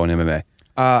go pro in MMA?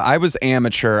 I was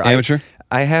amateur. Amateur?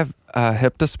 I have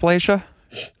hip dysplasia.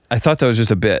 I thought that was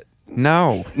just a bit.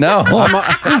 No. No,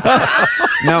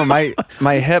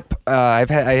 my hip. I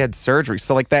had surgery.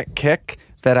 So like that kick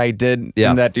that I did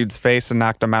in that dude's face and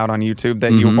knocked him out on YouTube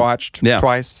that you watched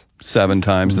twice. 7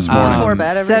 times this morning. Before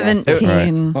bed every day.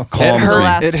 17.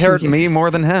 It hurt me more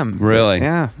than him. Really?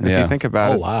 Yeah. If you think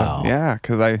about it. Wow. So, yeah,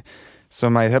 because so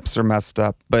my hips are messed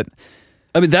up. But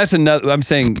I mean, that's another. I'm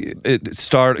saying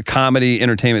comedy,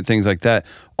 entertainment, things like that.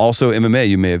 Also, MMA.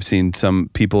 You may have seen some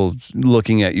people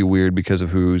looking at you weird because of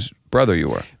whose brother you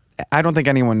were. I don't think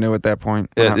anyone knew at that point.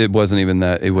 It wasn't even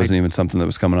that. It wasn't even something that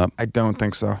was coming up. I don't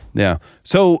think so. Yeah.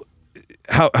 So,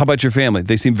 how about your family?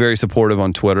 They seem very supportive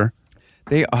on Twitter.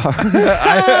 They are.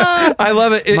 I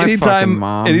love it. My fucking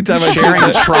mom. Anytime I sharing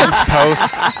Trump's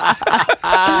posts.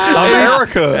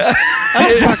 America.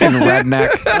 Fucking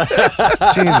redneck.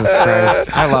 Jesus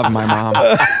Christ. I love my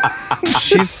mom.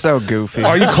 She's so goofy.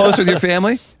 Are you close with your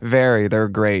family? Very. They're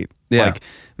great. Yeah. Like,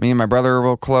 me and my brother are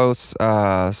real close.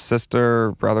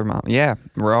 Sister, brother, mom. Yeah,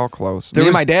 we're all close. Me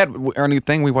and my dad, our new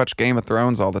thing, we watch Game of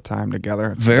Thrones all the time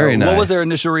together. Very nice. What was their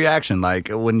initial reaction like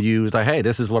when you was like, hey,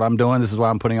 this is what I'm doing, this is what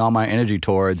I'm putting all my energy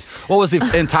towards? What was the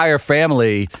entire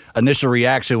family initial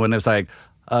reaction when it's like,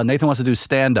 Nathan wants to do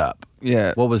stand-up?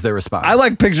 Yeah. What was their response? I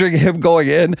like picturing him going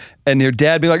in and your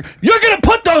dad being like, you're going to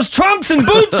put those trunks and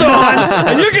boots on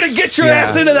and you're going to get your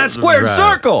ass into that squared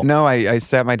circle. No, I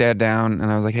sat my dad down and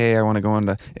I was like, hey, I want to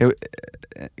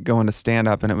go into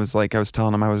stand-up, and it was like I was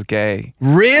telling him I was gay.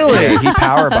 Really? Yeah, he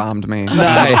power bombed me.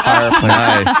 Nice.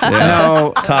 Yeah.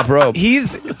 No, top rope.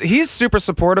 He's super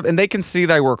supportive, and they can see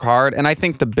that I work hard. And I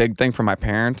think the big thing for my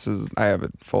parents is I have a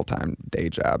full-time day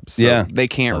job, so they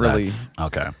can't really.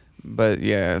 Okay. But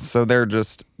yeah, so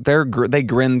they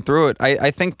grin through it.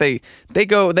 I think they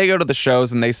go to the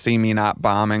shows and they see me not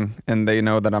bombing, and they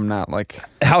know that I'm not like.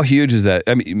 How huge is that?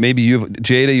 I mean, maybe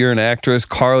Jada, you're an actress.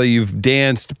 Carly, you've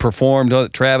danced, performed.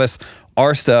 Travis,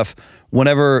 our stuff.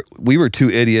 Whenever we were two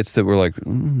idiots that were like,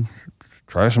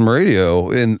 try some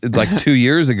radio in like 2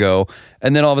 years ago,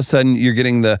 and then all of a sudden you're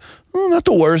getting not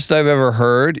the worst I've ever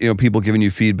heard, people giving you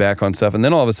feedback on stuff, and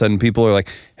then all of a sudden people are like,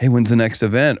 hey, when's the next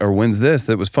event, or when's this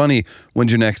that was funny,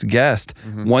 when's your next guest?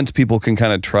 Once people can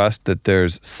kind of trust that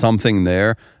there's something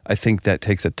there, I think that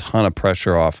takes a ton of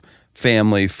pressure off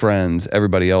family, friends,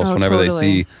 everybody else whenever they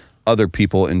see other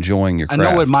people enjoying your craft.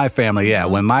 I know with my family,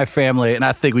 when my family, and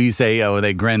I think when you say,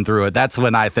 they grin through it, that's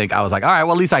when I think I was like, all right,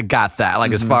 well, at least I got that.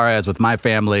 Like, as far as with my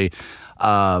family,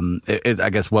 I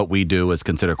guess what we do is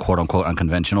considered quote unquote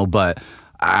unconventional, but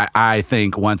I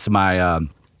think once my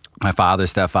father,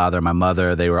 stepfather, my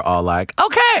mother, they were all like,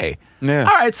 okay, all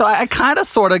right, so I kind of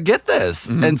sort of get this.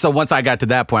 And so once I got to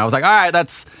that point, I was like, all right,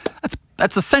 that's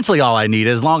essentially all I need,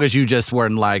 as long as you just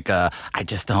weren't like, I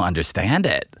just don't understand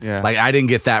it. Yeah. Like, I didn't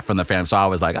get that from the fam, so I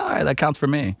was like, all right, that counts for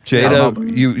me.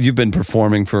 Jada, you've been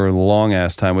performing for a long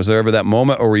ass time. Was there ever that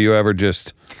moment, or were you ever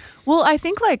just... Well, I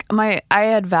think like I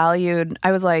had valued,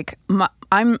 I was like,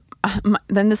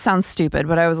 then this sounds stupid,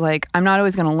 but I was like, I'm not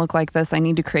always going to look like this. I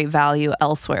need to create value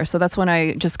elsewhere. So that's when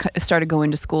I just started going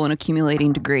to school and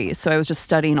accumulating degrees. So I was just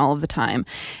studying all of the time.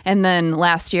 And then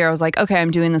last year I was like, okay,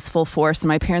 I'm doing this full force. And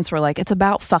my parents were like, it's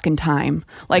about fucking time.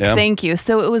 Like, thank you.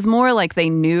 So it was more like they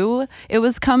knew it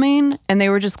was coming, and they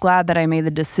were just glad that I made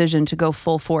the decision to go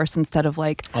full force instead of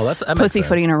like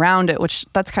pussyfooting around it, which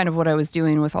that's kind of what I was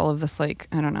doing with all of this. Like,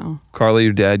 I don't know. Carly,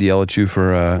 your dad yell at you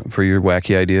for your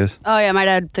wacky ideas? Oh yeah, my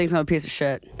dad thinks I'm a piece of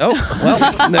shit. Oh,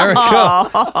 well, there we go.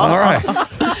 All right.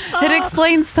 It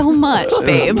explains so much,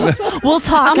 babe. We'll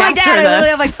talk I'm like, after Dad, I literally this.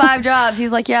 have like 5 jobs.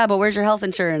 He's like, yeah, but where's your health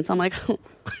insurance? I'm like,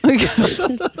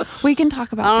 We can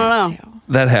talk about I don't that know. too.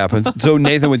 That happens. So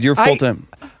Nathan, with your full time,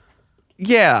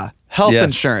 Yeah. Health Yes.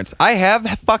 insurance. I have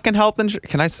fucking health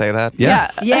insurance. Can I say that? Yeah.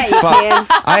 Yeah, you can.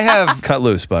 I have Cut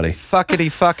loose, buddy. fucking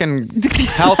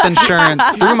health insurance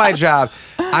through my job.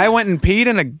 I went and peed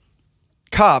in a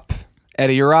cup at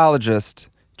a urologist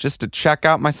just to check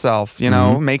out myself,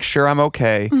 make sure I'm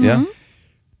okay. Yeah.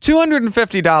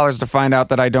 $250 to find out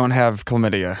that I don't have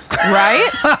chlamydia. Right?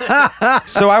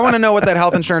 So I want to know what that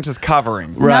health insurance is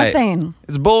covering. Right. Nothing.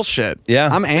 It's bullshit. Yeah.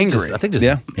 I'm angry. I think just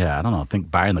Yeah. I don't know. I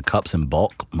think buying the cups in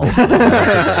bulk mostly.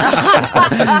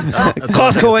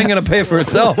 Costco ain't gonna pay for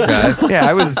itself, guys. Yeah,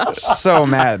 I was so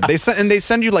mad. They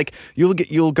send you like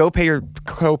you'll go pay your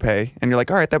copay and you're like,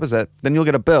 all right, that was it. Then you'll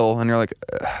get a bill and you're like,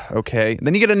 okay.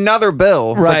 Then you get another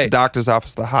bill. It's like Right. the doctor's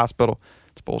office, the hospital.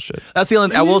 It's bullshit. That's the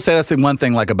only. I will say that's the one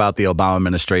thing like about the Obama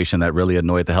administration that really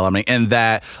annoyed the hell out of me, and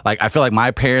that like I feel like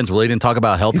my parents really didn't talk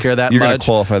about healthcare that You're much. gonna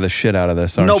qualify the shit out of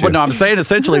this, aren't No, you? but no, I'm saying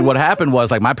essentially what happened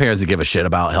was like my parents didn't give a shit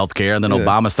about healthcare, and then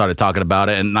Obama started talking about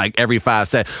it, and like every 5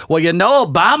 said, well,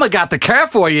 Obama got the care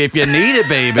for you if you need it,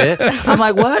 baby. I'm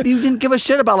like, what? You didn't give a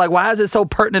shit about like why is it so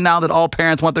pertinent now that all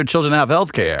parents want their children to have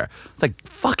healthcare? It's like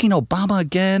fucking Obama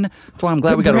again. That's why I'm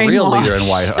glad we got a real leader in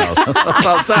White House. That's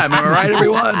about time. Am I right,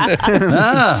 everyone?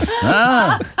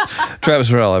 Travis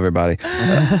Farrell, everybody.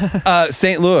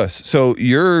 St. Louis. So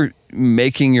you're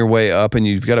making your way up, and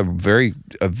you've got a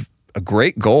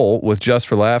great goal with Just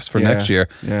for Laughs for next year.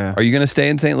 Yeah. Are you going to stay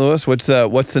in St. Louis? What's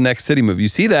the next city move? You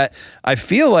see that? I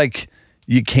feel like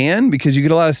you can because you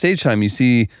get a lot of stage time. You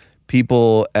see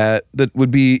people that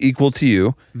would be equal to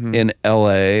you in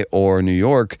LA or New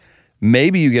York.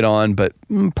 Maybe you get on, but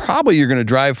probably you're going to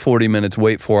drive 40 minutes,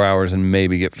 wait 4 hours, and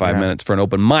maybe get 5 minutes for an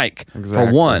open mic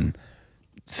for one.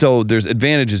 So there's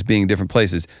advantages being different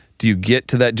places. Do you get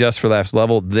to that Just for Laughs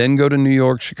level, then go to New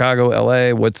York, Chicago,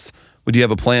 LA? Would you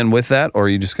have a plan with that, or are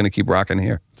you just going to keep rocking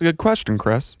here? It's a good question,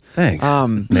 Chris. Thanks,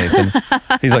 Nathan.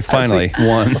 He's like, finally,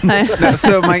 one.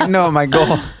 My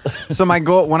goal. So my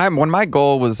goal when my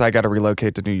goal was I got to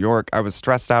relocate to New York, I was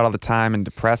stressed out all the time and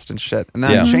depressed and shit. And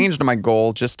then I changed my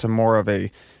goal just to more of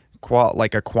a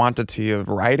quantity of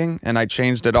writing, and I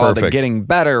changed it all to Perfect. getting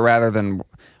better rather than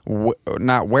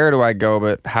not where do I go,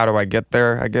 but how do I get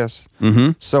there? I guess.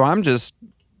 Mm-hmm. So I'm just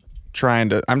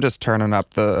turning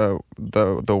up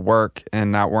the work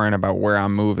and not worrying about where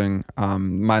I'm moving.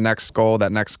 My next goal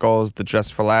is the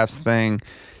Just for Laughs thing,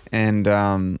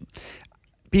 and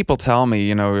people tell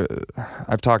me,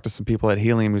 I've talked to some people at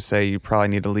Helium who say you probably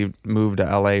need to move to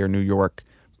LA or New York,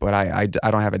 but I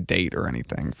don't have a date or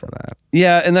anything for that.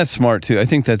 Yeah, and that's smart too. I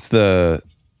think that's the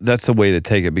way to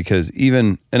take it because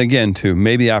and again too,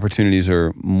 maybe the opportunities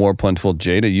are more plentiful.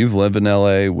 Jada, you've lived in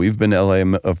LA. We've been to LA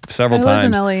several times. I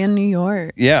lived in LA and New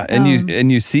York. Yeah,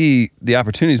 and you see the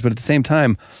opportunities, but at the same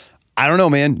time, I don't know,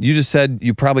 man. You just said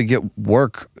you probably get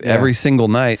work every single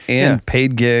night and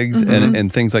paid gigs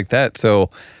and things like that. So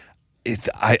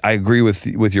I agree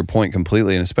with your point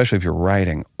completely, and especially if you're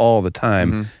writing all the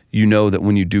time, you know that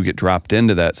when you do get dropped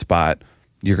into that spot,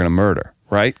 you're going to murder.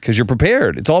 Right? Because you're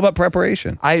prepared. It's all about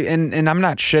preparation. And I'm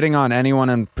not shitting on anyone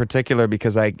in particular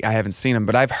because I haven't seen them,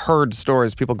 but I've heard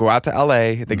stories. People go out to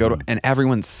LA, they go to, and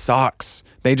everyone sucks.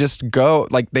 They just go,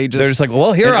 they're just like,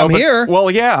 well, I'm here. Well,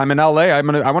 yeah, I'm in LA. I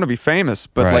want to be famous,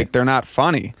 but they're not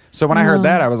funny. So when I heard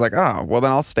that, I was like, oh, well,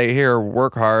 then I'll stay here,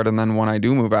 work hard, and then when I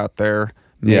do move out there,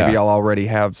 maybe I'll already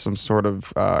have some sort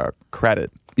of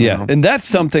credit. Yeah, and that's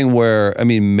something where,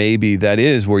 maybe that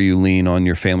is where you lean on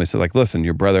your family. So listen,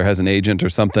 your brother has an agent or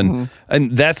something,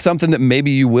 and that's something that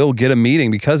maybe you will get a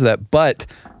meeting because of that. But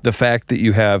the fact that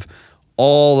you have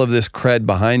all of this cred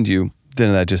behind you,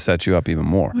 then that just sets you up even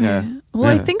more. Yeah. Well,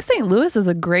 I think St. Louis is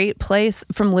a great place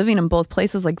from living in both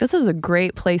places. This is a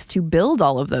great place to build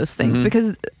all of those things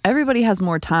because everybody has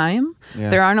more time. Yeah.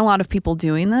 There aren't a lot of people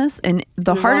doing this, and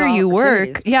the There's harder a lot of you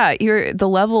work, opportunities. the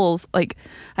levels.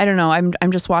 I don't know.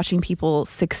 I'm just watching people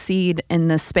succeed in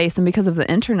this space, and because of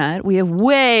the internet, we have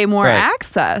way more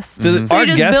access. So you just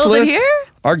build it here.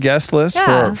 Our guest list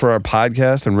for our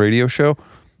podcast and radio show,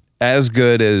 as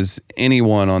good as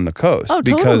anyone on the coast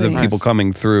because of people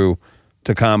coming through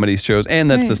to comedy shows,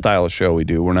 and that's the style of show we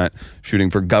do. We're not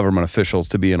shooting for government officials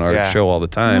to be in our show all the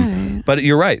time. But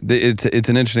you're right. It's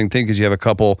an interesting thing because you have a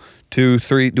couple, 2,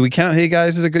 3. Do we count Hey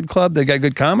Guys as a good club? They got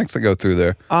good comics that go through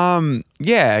there.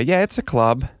 Yeah, it's a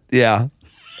club. Yeah.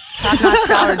 Top-notch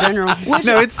Dollar General.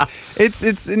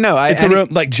 It's a room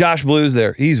like Josh Blue's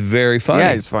there. He's very funny.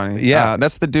 Yeah, he's funny. Yeah,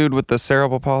 that's the dude with the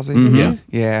cerebral palsy.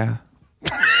 Yeah.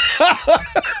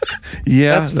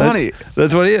 Yeah, That's funny.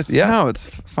 That's what he is. Yeah. No, it's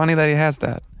funny that he has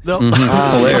that. Nope.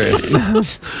 It's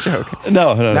hilarious.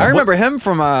 No. Now, I remember him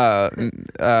from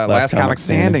Last Comic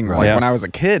Standing, right. like Yeah. when I was a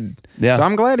kid. Yeah. So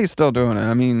I'm glad he's still doing it.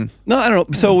 I mean, No, I don't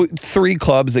know. So 3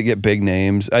 clubs that get big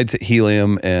names. I'd say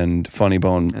Helium and Funny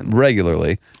Bone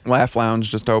regularly. Laugh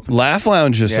Lounge just opened. Laugh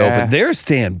Lounge just Yeah. opened. They're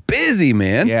staying busy,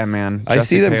 man. Yeah, man. I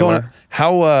see Jesse them going. Taylor.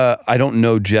 How I don't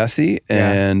know Jesse,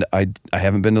 Yeah. and I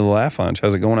haven't been to the Laugh Lounge.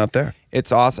 How's it going out there?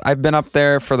 It's awesome. I've been up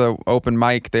there for the open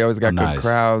mic. They always got nice. good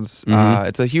crowds.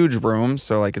 It's a huge room,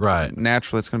 so like it's Right.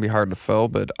 naturally it's going to be hard to fill.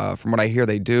 But from what I hear,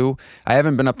 they do. I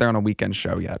haven't been up there on a weekend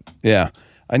show yet. Yeah,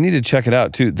 I need to check it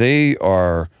out too. They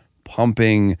are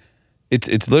pumping. It's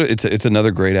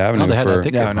another great avenue they had, for. I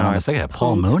think, Yeah, if no, I'm I- not mistaken, they had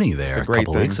Paul Mooney there a great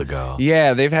couple thing. weeks ago.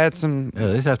 Yeah, they've had some. Yeah,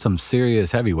 they've had some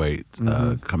serious heavyweights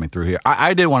coming through here.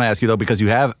 I did want to ask you, though, because you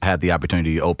have had the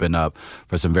opportunity to open up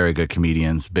for some very good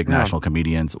comedians, big national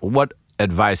comedians. What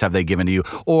advice have they given to you?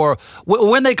 Or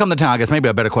when they come to town, I guess maybe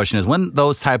a better question is, when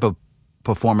those type of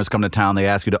performers come to town, they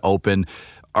ask you to open,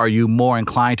 are you more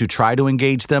inclined to try to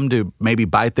engage them, to maybe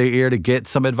bite their ear to get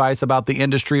some advice about the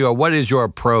industry? Or what is your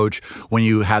approach when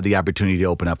you have the opportunity to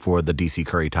open up for the DC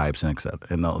Curry types and et cetera,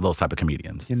 and those type of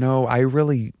comedians? You know,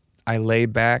 I lay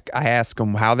back. I ask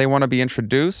them how they want to be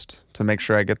introduced to make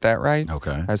sure I get that right.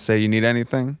 Okay. I say, you need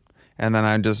anything? And then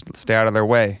I just stay out of their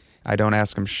way. I don't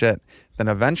ask them shit. Then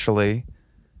eventually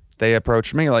they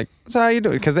approach me like, so how you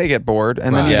doing? Because they get bored.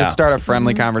 And then you Yeah. just start a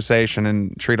friendly conversation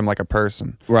and treat them like a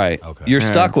person. Right. Okay. You're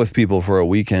Yeah. stuck with people for a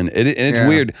weekend. And it's Yeah.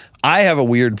 weird. I have a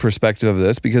weird perspective of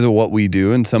this because of what we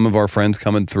do and some of our friends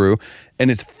coming through.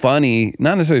 And it's funny,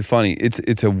 not necessarily funny.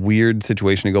 It's a weird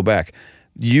situation to go back.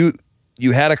 You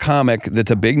had a comic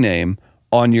that's a big name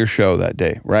on your show that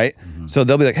day, right? So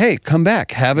they'll be like, hey, come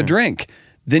back, have a drink.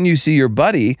 Then you see your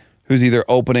buddy who's either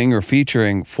opening or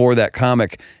featuring for that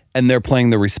comic, and they're playing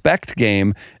the respect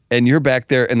game, and you're back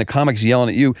there and the comic's yelling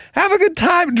at you, have a good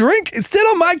time, drink, sit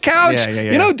on my couch,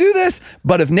 Yeah. do this.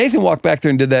 But if Nathan walked back there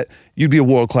and did that, you'd be a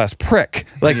world-class prick,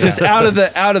 like just out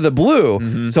of the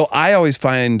blue. So I always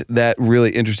find that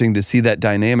really interesting to see that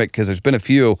dynamic, because there's been a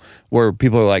few where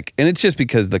people are like, and it's just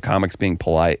because the comic's being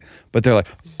polite, but they're like,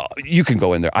 oh, you can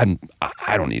go in there. I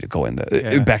don't need to go in there.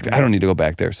 I don't need to go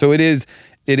back there. So it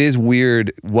is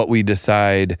weird what we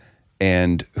decide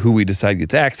and who we decide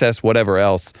gets access, whatever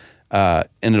else. And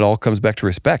it all comes back to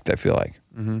respect, I feel like.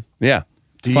 Yeah.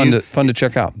 It's fun to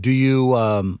check out. Do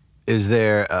you, is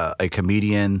there a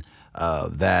comedian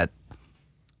that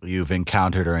you've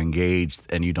encountered or engaged,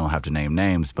 and you don't have to name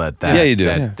names, but that, Yeah, you do.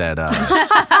 Is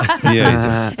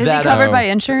he covered by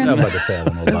insurance? I was about to say, I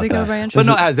don't know Is about he covered that. by But insurance?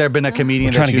 no, has there been a comedian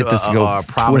We're trying that to you, get this to go a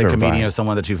prominent Twitter comedian viral. or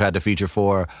someone that you've had to feature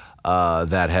for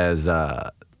that has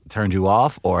turned you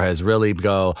off, or has really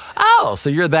go, oh, so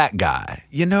you're that guy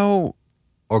You know,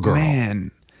 or girl?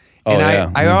 man. Oh, And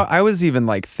yeah. I was even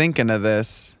like thinking of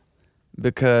this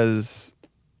because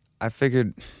I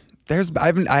figured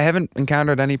I haven't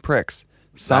encountered any pricks.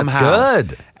 Somehow.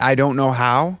 good. I don't know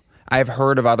how. I've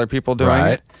heard of other people doing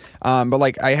Right. it. But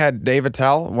like I had Dave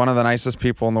Attell, one of the nicest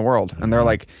people in the world. And they're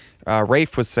like,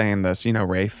 Rafe was saying this, you know,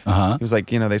 Rafe. Uh-huh. He was like,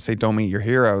 they say don't meet your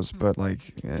heroes, but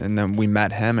like, and then we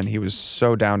met him and he was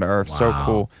so down to earth, so Wow.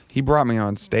 cool. He brought me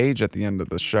on stage at the end of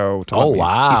the show. To Oh, let me-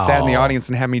 wow. He sat in the audience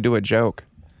and had me do a joke.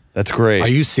 That's great. Are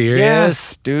you serious?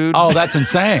 Yes, dude. Oh, that's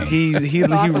insane. He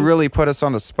really put us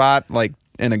on the spot, like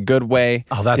in a good way.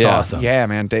 Oh, that's Yeah. awesome. Yeah,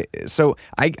 man. So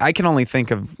I can only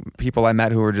think of people I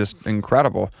met who were just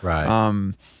incredible. Right.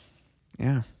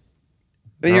 Yeah.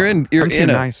 But you're in I'm too a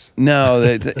nice. No,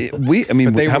 But they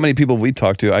how were- many people we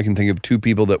talked to? I can think of 2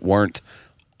 people that weren't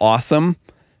awesome,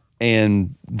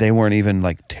 and they weren't even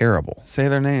like terrible. Say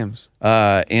their names.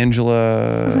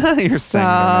 Angela. You're saying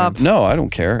Stop. their names. No, I don't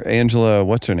care. Angela,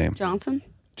 what's her name? Johnson.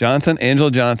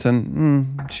 Angela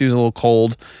Johnson. She was a little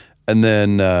cold, and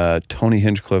then Tony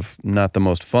Hinchcliffe, not the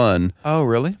most fun, Oh,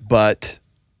 really? but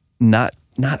not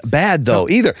bad though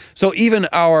either. So even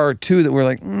our 2 that were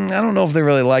like, I don't know if they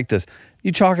really like this.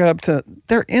 You chalk it up to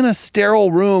they're in a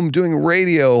sterile room doing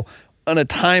radio on a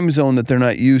time zone that they're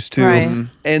not used to, Right.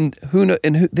 and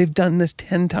they've done this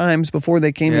 10 times before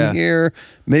they came Yeah. in here.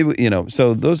 Maybe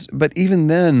so those, but even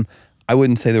then, I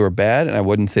wouldn't say they were bad, and I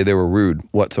wouldn't say they were rude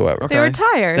whatsoever. They were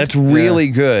tired. That's really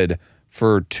good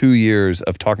for 2 years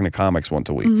of talking to comics once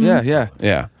a week. Yeah, yeah.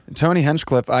 Yeah. Tony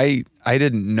Hinchcliffe, I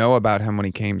didn't know about him when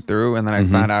he came through, and then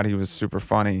Mm-hmm. I found out he was super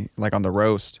funny, like on the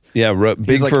roast. Yeah, big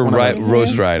He's like for one of the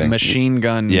roast riding. Machine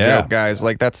gun Yeah. joke guys.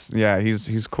 Like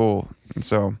he's cool. And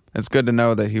so it's good to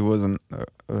know that he wasn't an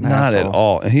Not asshole. at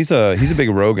all. And he's a big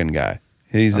Rogan guy.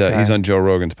 He's Okay. he's on Joe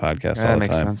Rogan's podcast Yeah, all that the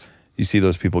makes time. sense. You see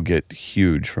those people get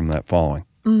huge from that following.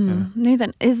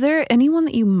 Nathan, is there anyone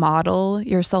that you model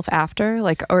yourself after?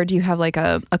 Like, or do you have like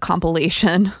a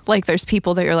compilation? Like there's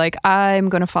people that you're like, I'm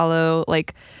going to follow,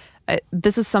 like,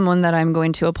 this is someone that I'm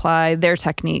going to apply their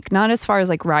technique, not as far as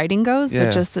like riding goes,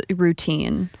 but just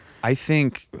routine. I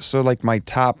think so. Like my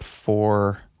top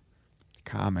 4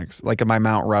 comics, like my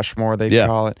Mount Rushmore, they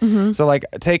call it. So like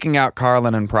taking out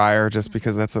Carlin and Pryor, just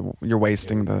because you're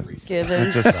wasting the.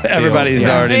 It just Everybody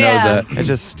already knows that. It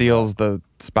just steals the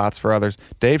spots for others.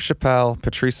 Dave Chappelle,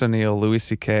 Patrice O'Neal, Louis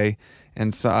C.K.,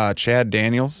 and Chad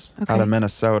Daniels out of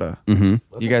Minnesota. You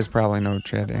guys probably know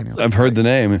Chad Daniels. I've heard the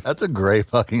name. That's a great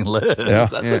fucking list. Yeah.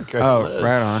 That's a great list.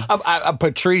 Right on.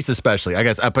 Patrice especially. I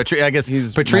guess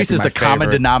He's Patrice is my the common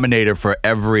favorite. denominator for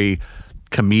every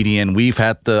comedian we've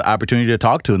had the opportunity to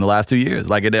talk to in the last 2 years.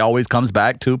 Like it always comes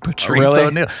back to Patrice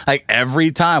O'Neal. Like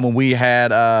every time when we had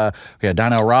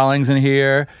Donnell Rawlings in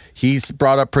here, he's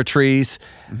brought up Patrice.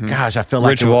 Gosh, I feel like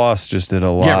Rich Voss just did a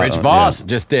lot. Yeah, Rich Voss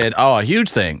just did a huge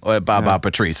thing about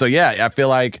Patrice. So yeah, I feel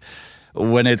like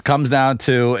when it comes down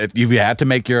to if you had to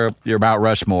make your Mount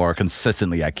Rushmore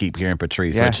consistently, I keep hearing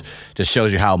Patrice, which just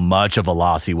shows you how much of a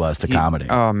loss he was to comedy.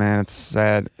 Oh man, it's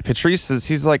sad. Patrice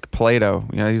he's like Plato.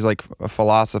 He's like a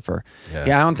philosopher. Yes.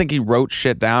 Yeah, I don't think he wrote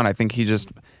shit down. I think he just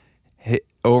hit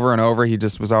over and over. He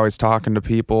just was always talking to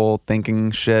people,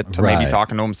 thinking shit, to maybe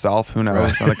talking to himself. Who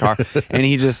knows on the car? And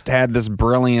he just had this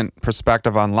brilliant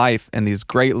perspective on life and these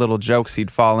great little jokes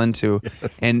he'd fall into,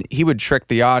 and he would trick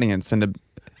the audience into.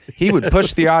 He would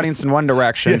push the audience in one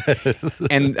direction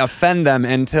and offend them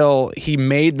until he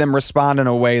made them respond in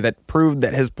a way that proved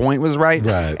that his point was right.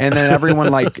 And then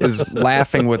everyone like is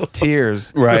laughing with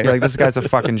tears. Right. Like, this guy's a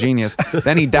fucking genius.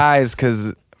 Then he dies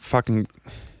because fucking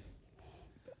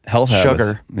health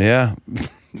sugar. Habits. Yeah.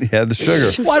 He had the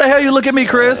sugar. Why the hell you look at me,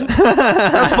 Chris?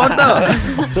 That's fucked up.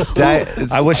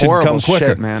 It's I wish it'd come quicker,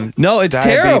 shit, man. No, it's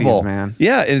Diabetes, terrible, man.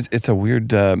 Yeah, it's a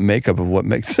weird makeup of what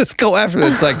makes us go after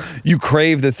it. It's like you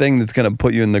crave the thing that's going to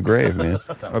put you in the grave, man.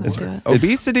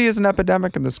 Obesity is an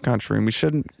epidemic in this country, and we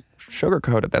shouldn't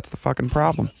sugarcoat it. That's the fucking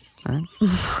problem. Right?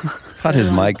 Cut his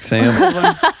mic, Sam.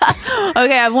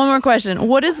 Okay, I have one more question.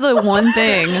 What is the one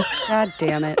thing? God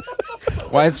damn it.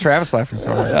 Why is Travis laughing so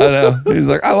hard? I know. He's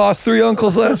like, I lost 3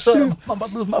 uncles last year. I'm about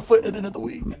to lose my foot at the end of the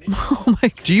week. Oh my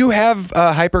God. Do you have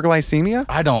hyperglycemia?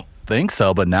 I don't think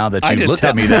so, but now that I you just look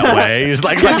at me that way, it's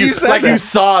like you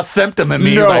saw a symptom in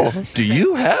me. No. You're like, do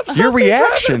you have something, Your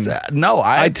reaction. Travis? No,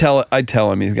 I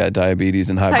tell him he's got diabetes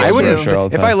and high Type blood two. pressure all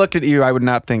the If time. I looked at you, I would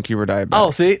not think you were diabetic.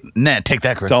 Oh, see? Nah, take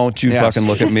that, Chris. Don't you Yes. fucking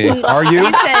look at me. Are you?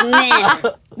 He said,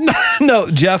 nah. No,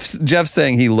 Jeff's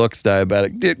saying he looks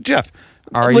diabetic. Dude, Jeff,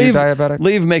 Are you diabetic?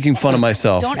 Leave making fun of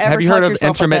myself. Don't ever Have you touch heard of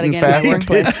yourself like that intermittent again in my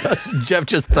fasting? workplace. Jeff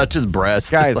just touches breast.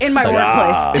 Guys, In my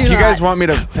workplace. if Do you guys not. want me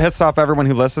to piss off everyone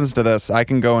who listens to this, I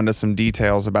can go into some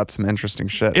details about some interesting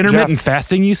shit. Intermittent Jeff,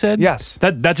 fasting, you said? Yes.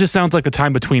 That just sounds like a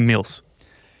time between meals.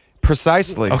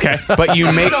 Precisely. Okay. But you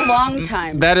make It's a long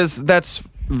time.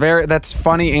 that's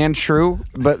funny and true.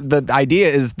 But the idea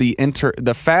is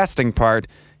the fasting part.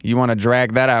 You want to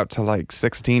drag that out to like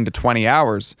 16 to 20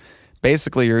 hours.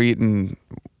 Basically, you're eating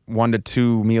 1 to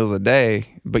 2 meals a day,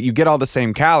 but you get all the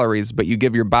same calories, but you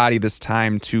give your body this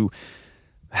time to.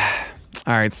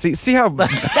 All right, see how.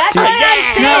 That's what I'm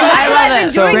saying. No, I love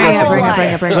it. That's what I've been doing my whole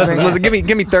life. Listen,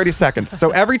 give me 30 seconds. So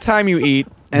every time you eat,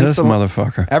 This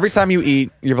motherfucker. Every time you eat,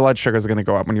 your blood sugar is going to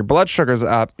go up. When your blood sugar is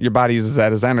up, your body uses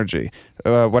that as energy.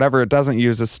 Whatever it doesn't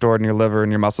use is stored in your liver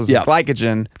and your muscles as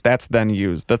glycogen. That's then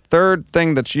used. The third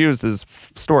thing that's used is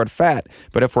stored fat.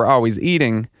 But if we're always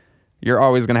eating, you're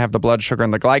always going to have the blood sugar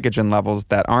and the glycogen levels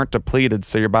that aren't depleted,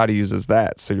 so your body uses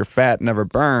that. So your fat never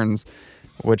burns,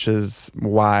 which is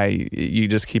why you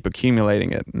just keep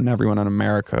accumulating it. And everyone in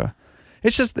America,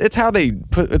 it's what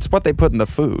they put in the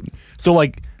food. So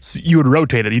like you would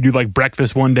rotate it. You do like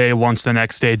breakfast one day, lunch the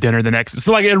next day, dinner the next.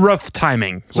 So like in rough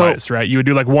timing wise, right? You would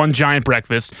do like one giant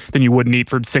breakfast, then you wouldn't eat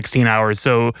for 16 hours.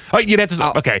 So you'd have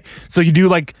to, okay. So you do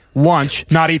like lunch,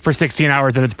 not eat for 16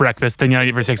 hours, and it's breakfast. Then you not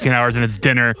eat for 16 hours, and it's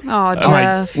dinner. Oh,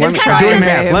 Jeff. Let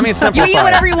me simplify. You eat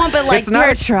whatever you want, but like, it's not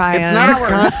you're trying.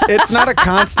 it's not a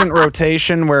constant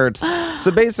rotation where it's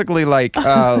so basically like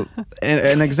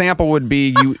an example would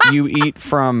be you eat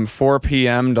from 4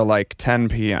 p.m. to like 10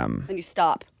 p.m. and you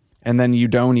stop. and then you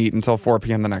don't eat until 4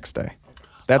 p.m. the next day.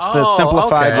 That's the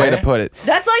simplified way to put it.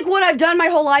 That's like what I've done my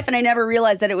whole life, and I never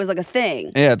realized that it was like a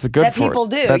thing. Yeah, it's a good that for it. people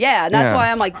do. That- And that's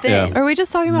why I'm like thin. Are we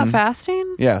just talking about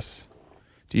fasting? Yes.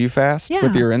 Do you fast Yeah.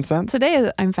 with your incense? Today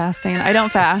I'm fasting. I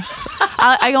don't fast.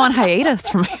 I go on hiatus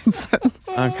for my incense.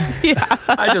 Okay. Yeah.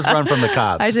 I just run from the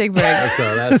cops. I take breaks.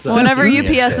 So that's Whenever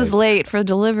UPS is late for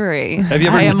delivery, you ever-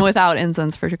 I am without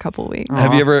incense for a couple weeks.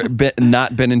 Have you ever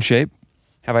not been in shape?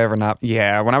 Have I ever not?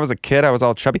 Yeah, when I was a kid, I was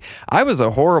all chubby. I was a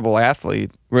horrible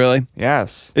athlete. Really?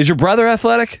 Yes. Is your brother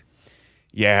athletic?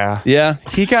 Yeah. Yeah.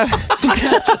 He got the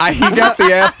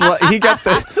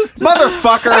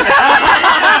motherfucker.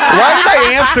 Why did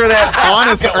I answer that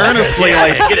earnestly?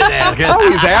 Like, oh,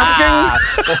 he's asking?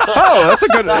 Oh, that's a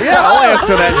good. Yeah, I'll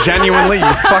answer that genuinely.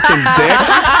 You fucking dick.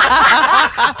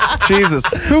 Jesus,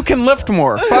 who can lift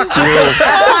more? Fuck you.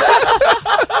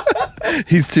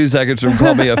 He's 2 seconds from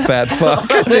calling me a fat fuck.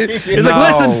 He's No.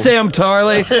 like, listen, Sam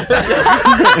Tarley.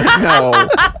 No,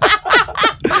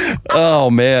 Oh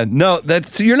man, no,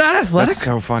 you're not athletic. that's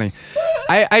so funny.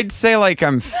 I'd say like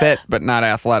I'm fit, but not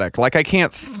athletic. Like I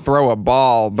can't throw a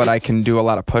ball, but I can do a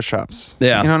lot of push-ups.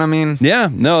 Yeah. You know what I mean? Yeah,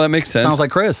 no, that makes sense. Sounds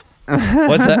like Chris.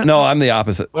 What's that? No, I'm the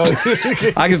opposite.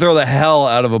 I can throw the hell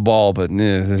out of a ball, but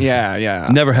Yeah.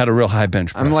 never had a real high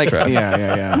bench press. I'm like, Trav.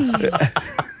 yeah.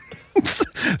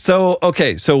 So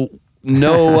okay, so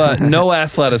no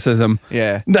athleticism.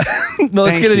 Yeah. No,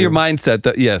 let's Thank get into you. your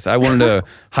mindset. Yes, I wanted to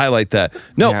highlight that.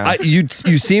 No, Yeah. you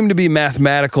seem to be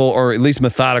mathematical or at least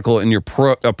methodical in your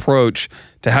approach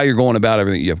to how you're going about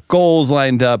everything. You have goals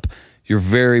lined up. You're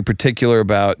very particular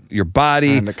about your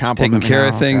body, Trying to compliment taking care me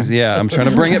of now, things. okay. Yeah, I'm trying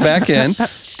to bring it back in.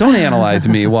 Don't analyze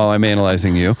me while I'm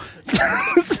analyzing you.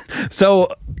 So,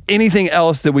 anything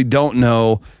else that we don't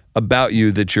know about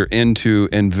you that you're into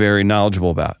and very knowledgeable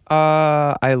about?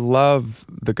 I love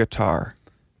the guitar.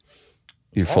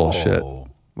 You're full of shit.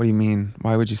 What do you mean?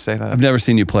 Why would you say that? I've never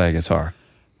seen you play a guitar.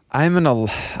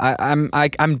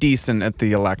 I'm decent at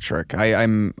the electric.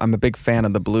 I'm a big fan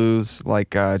of the blues, like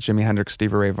Jimi Hendrix,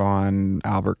 Stevie Ray Vaughan,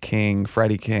 Albert King,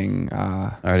 Freddie King.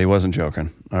 All right, he wasn't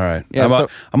joking. All right. Yeah,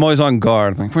 I'm always on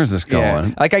guard. I'm like, where's this going?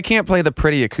 Yeah. Like I can't play the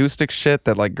pretty acoustic shit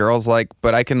that like girls like,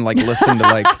 but I can like listen to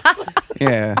like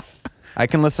yeah. I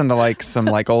can listen to like some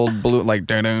like old blue like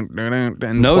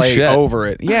and No play shit. over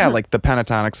it. Yeah, like the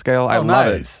pentatonic scale. I love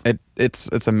nice. it.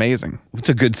 It's amazing. It's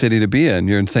a good city to be in.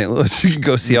 You're in St. Louis. You can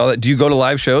go see all that. Do you go to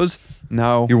live shows?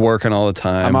 No. You're working all the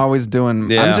time. I'm always doing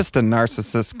Yeah. I'm just a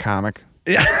narcissist comic.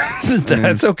 Yeah,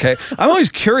 that's okay. I'm always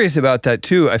curious about that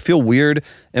too. I feel weird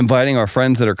inviting our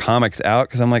friends that are comics out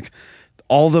because I'm like,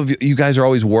 all of you guys are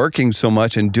always working so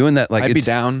much and doing that. Like I'd be it's-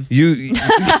 down. You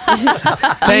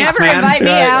Thanks, never man. invite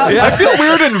me out. I feel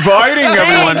weird inviting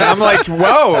everyone. I'm like,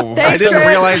 whoa! I Thanks, didn't Chris.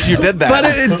 realize you did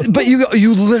that. but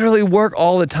you literally work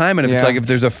all the time, and if it's Yeah. like if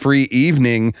there's a free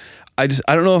evening, I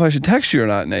don't know if I should text you or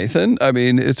not, Nathan. I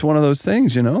mean, it's one of those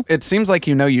things, you know. It seems like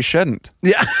you know you shouldn't.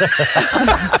 Yeah.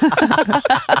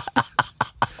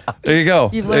 There you go.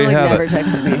 You've There you literally have never it.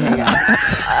 texted me. Hang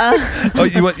on. Oh,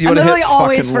 you want I'm to literally hit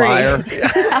always fucking free. liar.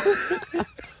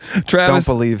 Travis?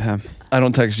 Don't believe him. I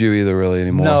don't text you either, really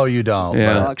anymore. No, you don't.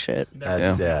 Yeah. Dog shit.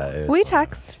 That's, yeah. We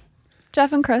text.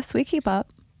 Jeff and Chris, we keep up.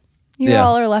 You Yeah.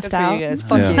 all are left Good for out. you guys.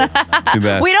 Fuck Yeah. you. Too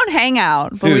bad. We don't hang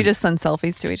out, but we Dude. just send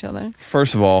selfies to each other.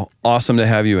 First of all, awesome to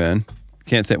have you in.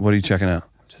 Can't say. What are you checking out?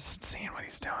 Just seeing what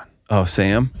he's doing. Oh,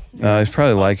 Sam. He's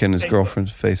probably liking his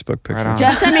girlfriend's Facebook picture. Right on.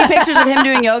 Jeff sent me pictures of him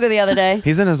doing yoga the other day.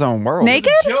 He's in his own world.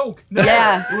 Naked? Joke. No.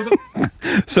 Yeah.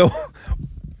 So,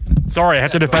 Sorry, I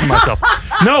have to defend myself.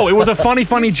 No, it was a funny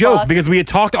joke Fuck. because we had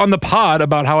talked on the pod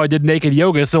about how I did naked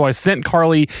yoga. So I sent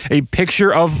Carly a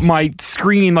picture of my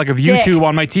screen, like of YouTube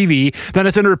on my TV. Then I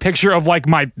sent her a picture of like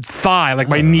my thigh, like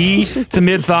my knee to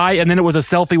mid thigh, and then it was a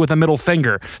selfie with a middle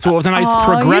finger. So it was a nice Aw,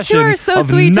 progression you two are so of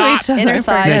sweet to not each other. Inner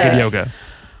thigh naked pics. yoga.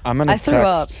 I'm gonna I threw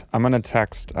up. text. I'm gonna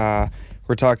text.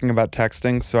 We're talking about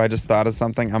texting, so I just thought of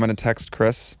something. I'm gonna text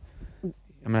Chris.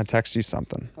 I'm gonna text you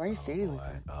something Why are you standing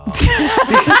like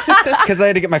that? because I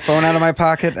had to get my phone out of my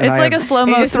pocket. And It's I like have- a slow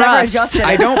You mo just never thrust. adjusted.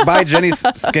 I don't buy Jenny's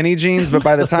skinny jeans, but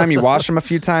by the time you wash them a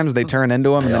few times, they turn into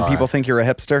them, and then people think you're a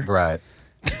hipster. Right.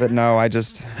 But no, I I wash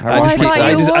just, keep, thought my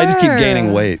I, you just, I just keep were.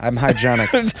 gaining weight. I'm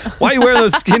hygienic. Why are you wearing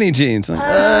those skinny jeans?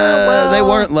 Like, they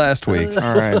weren't last week.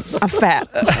 All right, I'm fat.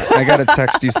 I gotta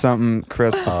text you something,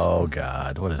 Chris. That's, Oh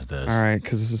God, what is this? all right,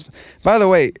 because this is. By the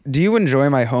way, do you enjoy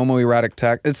my homoerotic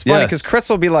text? It's funny Yes. because Chris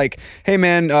will be like, "Hey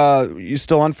man, you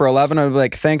still on for 11?" I'll be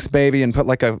like, "Thanks, baby," and put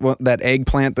like that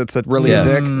eggplant that's really Yes. a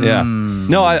dick. Yeah.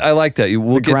 No, I like that.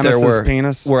 We'll The get there grimace's where,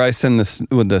 penis. where I send this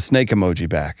with the snake emoji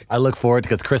back. I look forward to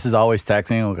because Chris is always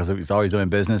texting because he's always doing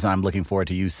business, and I'm looking forward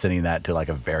to you sending that to like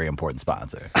a very important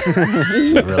sponsor.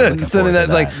 Really looking Sending forward to that,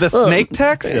 like, The snake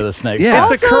text. yeah, the snake. Yeah.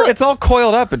 It's it's all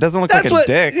coiled up. It doesn't look like a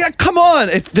dick. Yeah, come on.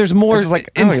 There's more It's just like,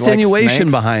 oh, he likes insinuation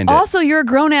snakes? behind it. Also, you're a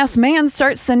grown ass man.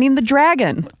 Start sending the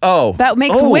dragon. Oh. That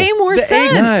makes Oh. way more The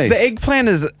sense. Nice. The eggplant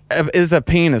is is a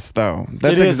penis, though.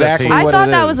 That's It is a exactly penis. what I thought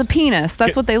it that is. was a penis.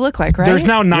 That's what they look like, right? There's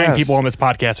now 9 Yes. people on this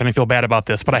podcast, and I feel bad about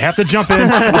this, but I have to jump in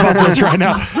about this right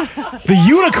now.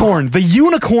 The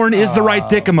unicorn is the right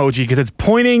dick emoji because it's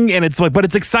pointing and it's like, but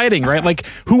it's exciting, right? Like,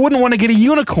 who wouldn't want to get a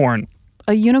unicorn?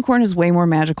 A unicorn is way more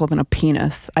magical than a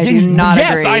penis. I do not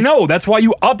Yes, agree. I know. That's why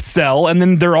you upsell, and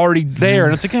then they're already there,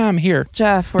 and it's like, I'm here.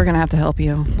 Jeff, we're going to have to help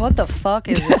you. What the fuck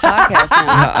is this podcast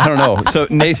now? I don't know. So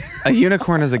Nathan, A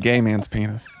unicorn is a gay man's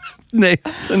penis.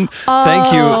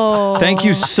 thank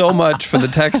you so much for the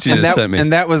text you just sent me.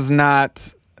 And that was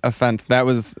not offense. That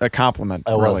was a compliment.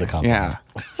 It was really. a compliment. Yeah.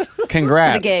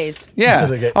 Congrats. To the gays. Yeah. To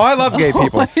the gays. Oh, I love gay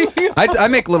people. I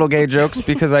make little gay jokes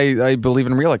because I believe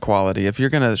in real equality. If you're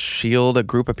going to shield a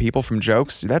group of people from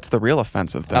jokes, that's the real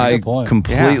offensive thing. I point.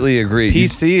 completely agree.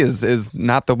 PC is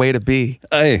not the way to be.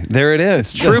 Hey, there it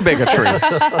is. True bigotry.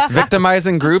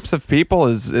 Victimizing groups of people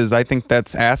is I think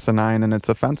that's asinine and it's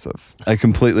offensive. I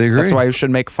completely agree. That's why you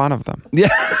should make fun of them. Yeah,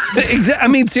 exactly. I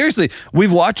mean, seriously,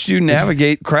 we've watched you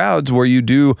navigate crowds where you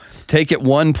do take it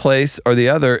one place or the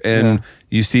other, and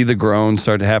you see the groans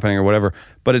start happening or whatever.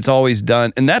 But it's always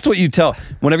done, and that's what you tell.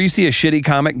 Whenever you see a shitty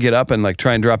comic get up and like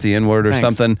try and drop the N-word or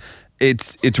Thanks. something,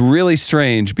 it's really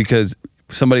strange because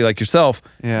somebody like yourself,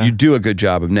 you do a good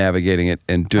job of navigating it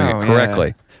and doing it correctly.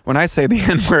 Yeah. When I say the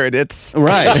N-word, it's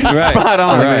Right, it's right. spot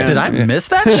on. Right. Man. Did I miss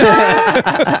that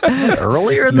shit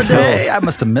earlier in the day? I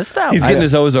must have missed that. He's one. getting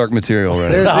his Ozark material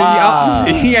ready.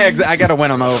 I got to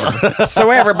win them over. So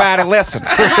everybody, listen.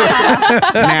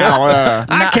 Now,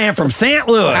 I came from St.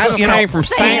 Louis. I just came from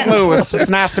St. Louis. It's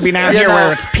nice to be down here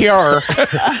where it's pure.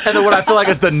 And then what I feel like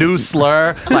is the new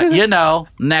slur, like,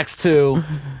 next to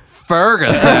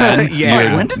Ferguson. Yeah.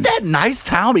 Like, when did that nice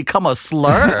town become a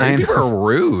slur? I People are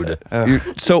rude.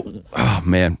 Oh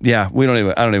man, yeah. I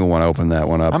don't even want to open that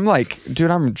one up. I'm like,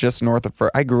 dude, I'm just north of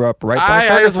I grew up right by I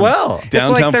Ferguson. as well. It's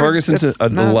Downtown like there's- Ferguson's it's a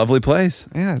not- lovely place.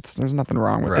 Yeah, there's nothing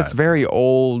wrong with it. Right. It's very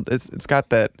old. It's got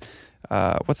that.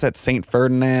 What's that St.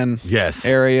 Ferdinand Yes.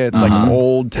 area? It's like an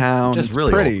old town. Just it's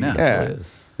really pretty. old. Yeah. That's what it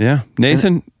is. Yeah,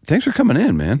 Nathan, thanks for coming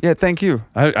in, man. Yeah, thank you.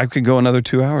 I could go another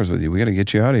 2 hours with you. We got to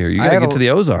get you out of here. You got to had get a- to the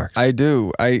Ozarks. I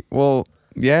do.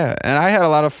 Yeah, and I had a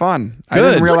lot of fun. I Good.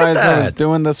 didn't realize Look at I was that.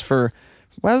 doing this for, it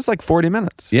was like 40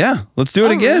 minutes. yeah, let's do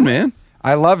it again, man.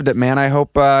 I loved it, man. I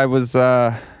hope I was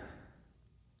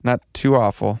not too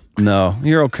awful. No,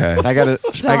 you're okay. I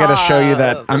gotta show you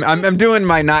that I'm doing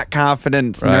my not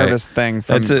confident, Right. nervous thing.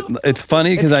 From, That's it. It's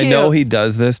funny because It's I know cute. he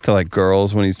does this to like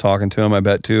girls when he's talking to them. I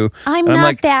bet too. I'm And not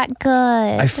like, that good.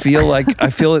 I feel like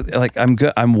I'm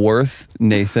good. I'm worth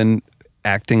Nathan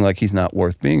acting like he's not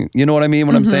worth being. You know what I mean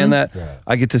when I'm saying that?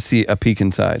 I get to see a peek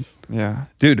inside. Yeah.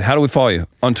 Dude, how do we follow you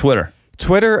on Twitter?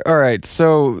 Twitter. All right.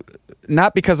 So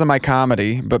not because of my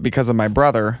comedy, but because of my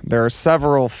brother, there are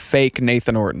several fake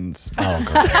Nathan Ortons. Oh,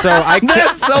 God. So I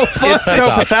can't. so fun. It's so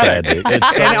pathetic.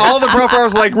 And all the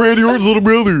profiles like Randy Orton's little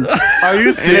brother. Are you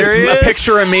And serious? it's a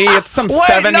picture of me. It's some Wait,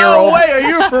 7-year-old. No way. Are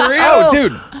you for real? Oh,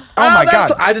 dude. Oh my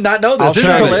God. I did not know this. I'll This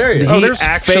show is you hilarious. He Oh, there's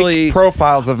actually- fake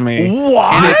profiles of me.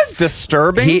 What? And it's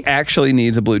disturbing. He actually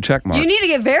needs a blue check mark. You need to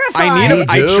get verified. I need.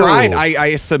 I do. tried.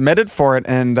 I submitted for it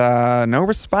and no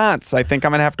response. I think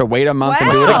I'm gonna have to wait a month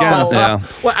and do it Wow. again. Yeah.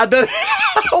 Well,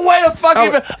 wait a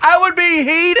fucking. I would be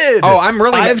heated. Oh, I'm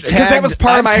really I've because that was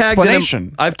part of my I've tagged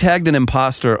explanation. I've tagged an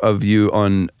imposter of you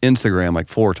on Instagram like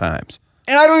 4 times.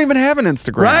 And I don't even have an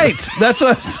Instagram. Right. That's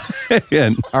what I'm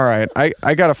saying. All right. I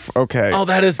gotta. Okay. Oh,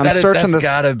 I'm searching this.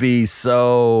 gotta be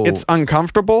so. It's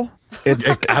uncomfortable.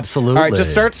 It's absolutely. All right,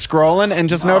 just start scrolling and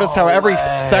just notice how every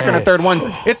second or third one's.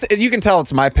 You can tell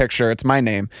it's my picture. It's my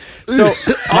name. So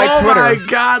my oh Twitter. my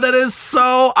God, that is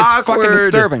so It's awkward. fucking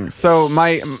disturbing. So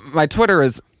my Twitter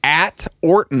is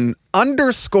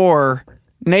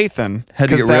 @Orton_Nathan. Had to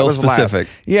 'cause get that real was last. specific.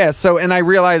 Yeah. So and I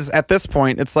realize at this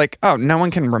point it's like, oh, no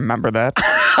one can remember that.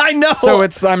 I know. So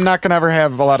I'm not gonna ever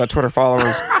have a lot of Twitter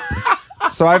followers.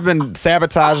 So I've been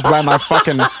sabotaged by my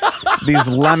fucking these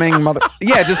lemming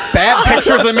just bad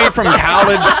pictures of me from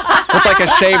college with like a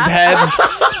shaved head.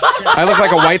 I look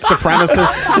like a white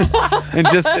supremacist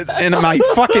and my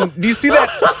fucking. Do you see that?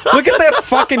 Look at that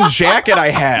fucking jacket I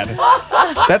had.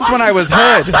 That's when I was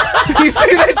hood. You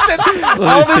see that shit?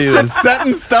 All see this shit's this. set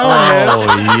in stone, man. Oh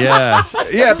yes.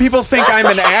 Yeah, people think I'm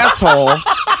an asshole.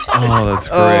 Oh, that's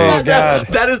great. Oh god.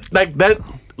 That is like that.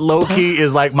 Low key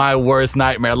is like my worst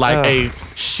nightmare. Like a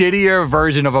shittier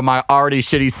version of my already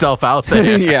shitty self out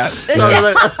there. Yes. So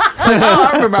like, I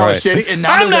remember I was Right. shitty, and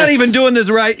now I'm there's not a- even doing this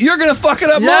right. You're gonna fuck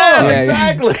it up Yeah, more. Yeah, yeah.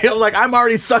 exactly. I'm like, I'm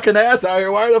already sucking ass out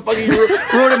here. Why the fuck are you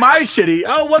ruining my shitty?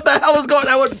 Oh, what the hell is going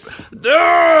on?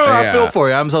 I Yeah. feel for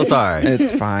you. I'm so sorry. It's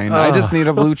fine. I just need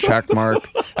a blue check mark.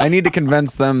 I need to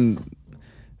convince them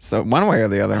So one way or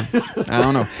the other, I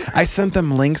don't know. I sent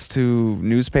them links to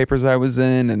newspapers I was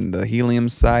in and the Helium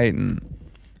site and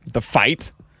the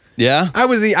fight. Yeah?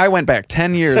 I went back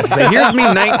 10 years to say, here's me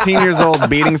 19 years old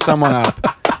beating someone up.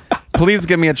 Please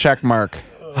give me a check mark.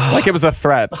 Like it was a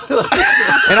threat.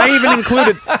 And I even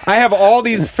included, I have all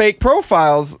these fake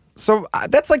profiles. So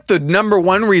that's like the number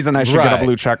one reason I should get a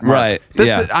blue check mark. Right.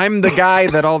 I'm the guy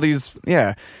that all these,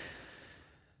 We'll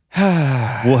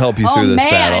help you through this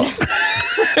battle.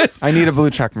 I need a blue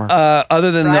check mark.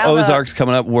 Other than the Bravo. Ozarks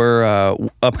coming up, we're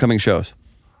upcoming shows.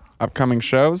 Upcoming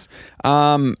shows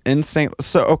in St.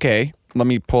 So, okay, let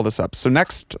me pull this up. So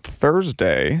next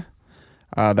Thursday,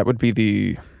 that would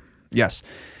be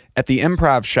at the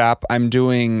Improv Shop, I'm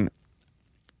doing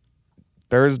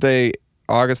Thursday,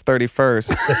 August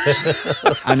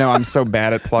 31st. I know I'm so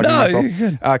bad at plugging myself.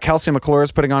 You're good. Kelsey McClure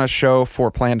is putting on a show for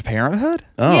Planned Parenthood.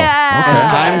 Oh,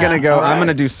 Yeah. I'm gonna go. I'm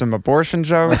gonna do some abortion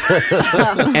jokes,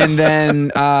 and then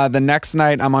the next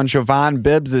night I'm on Jovan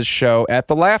Bibbs' show at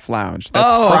the Laugh Lounge. That's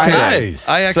Friday. Nice.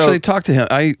 I actually talked to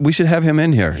him. We should have him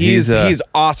in here. He's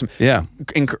awesome. Yeah.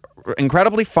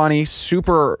 Incredibly funny,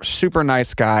 super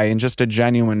nice guy, and just a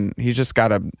genuine. He's just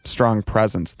got a strong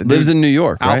presence. The Lives dude, in New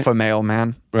York, right? alpha male,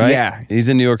 man. Right? Yeah. He's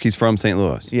in New York. He's from St.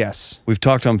 Louis. Yes. We've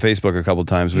talked on Facebook a couple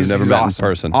times. We've never He's met awesome. in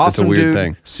person. Awesome it's a weird dude,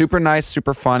 thing. Super nice,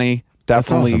 super funny.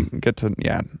 Definitely awesome. get to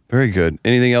Very good.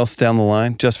 Anything else down the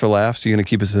line? Just for laughs? You going to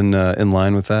keep us in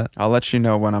line with that? I'll let you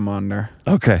know when I'm on there,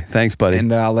 Okay. Thanks, buddy.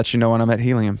 and I'll let you know when I'm at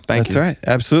Helium. Thank That's you. right.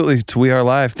 Absolutely. It's We Are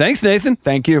Live. Thanks, Nathan.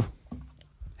 Thank you.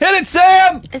 Hit it,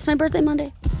 Sam. It's my birthday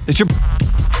Monday. It's your.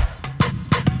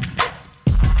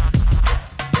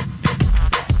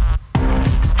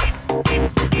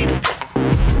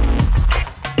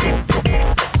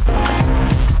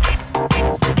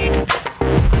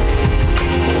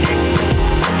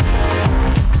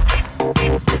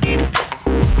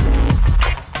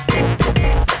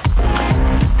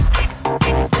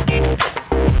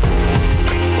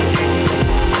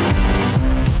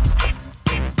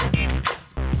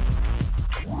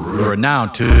 You're now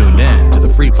tuned in to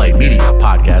the Free Play Media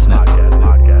Podcast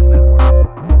Network.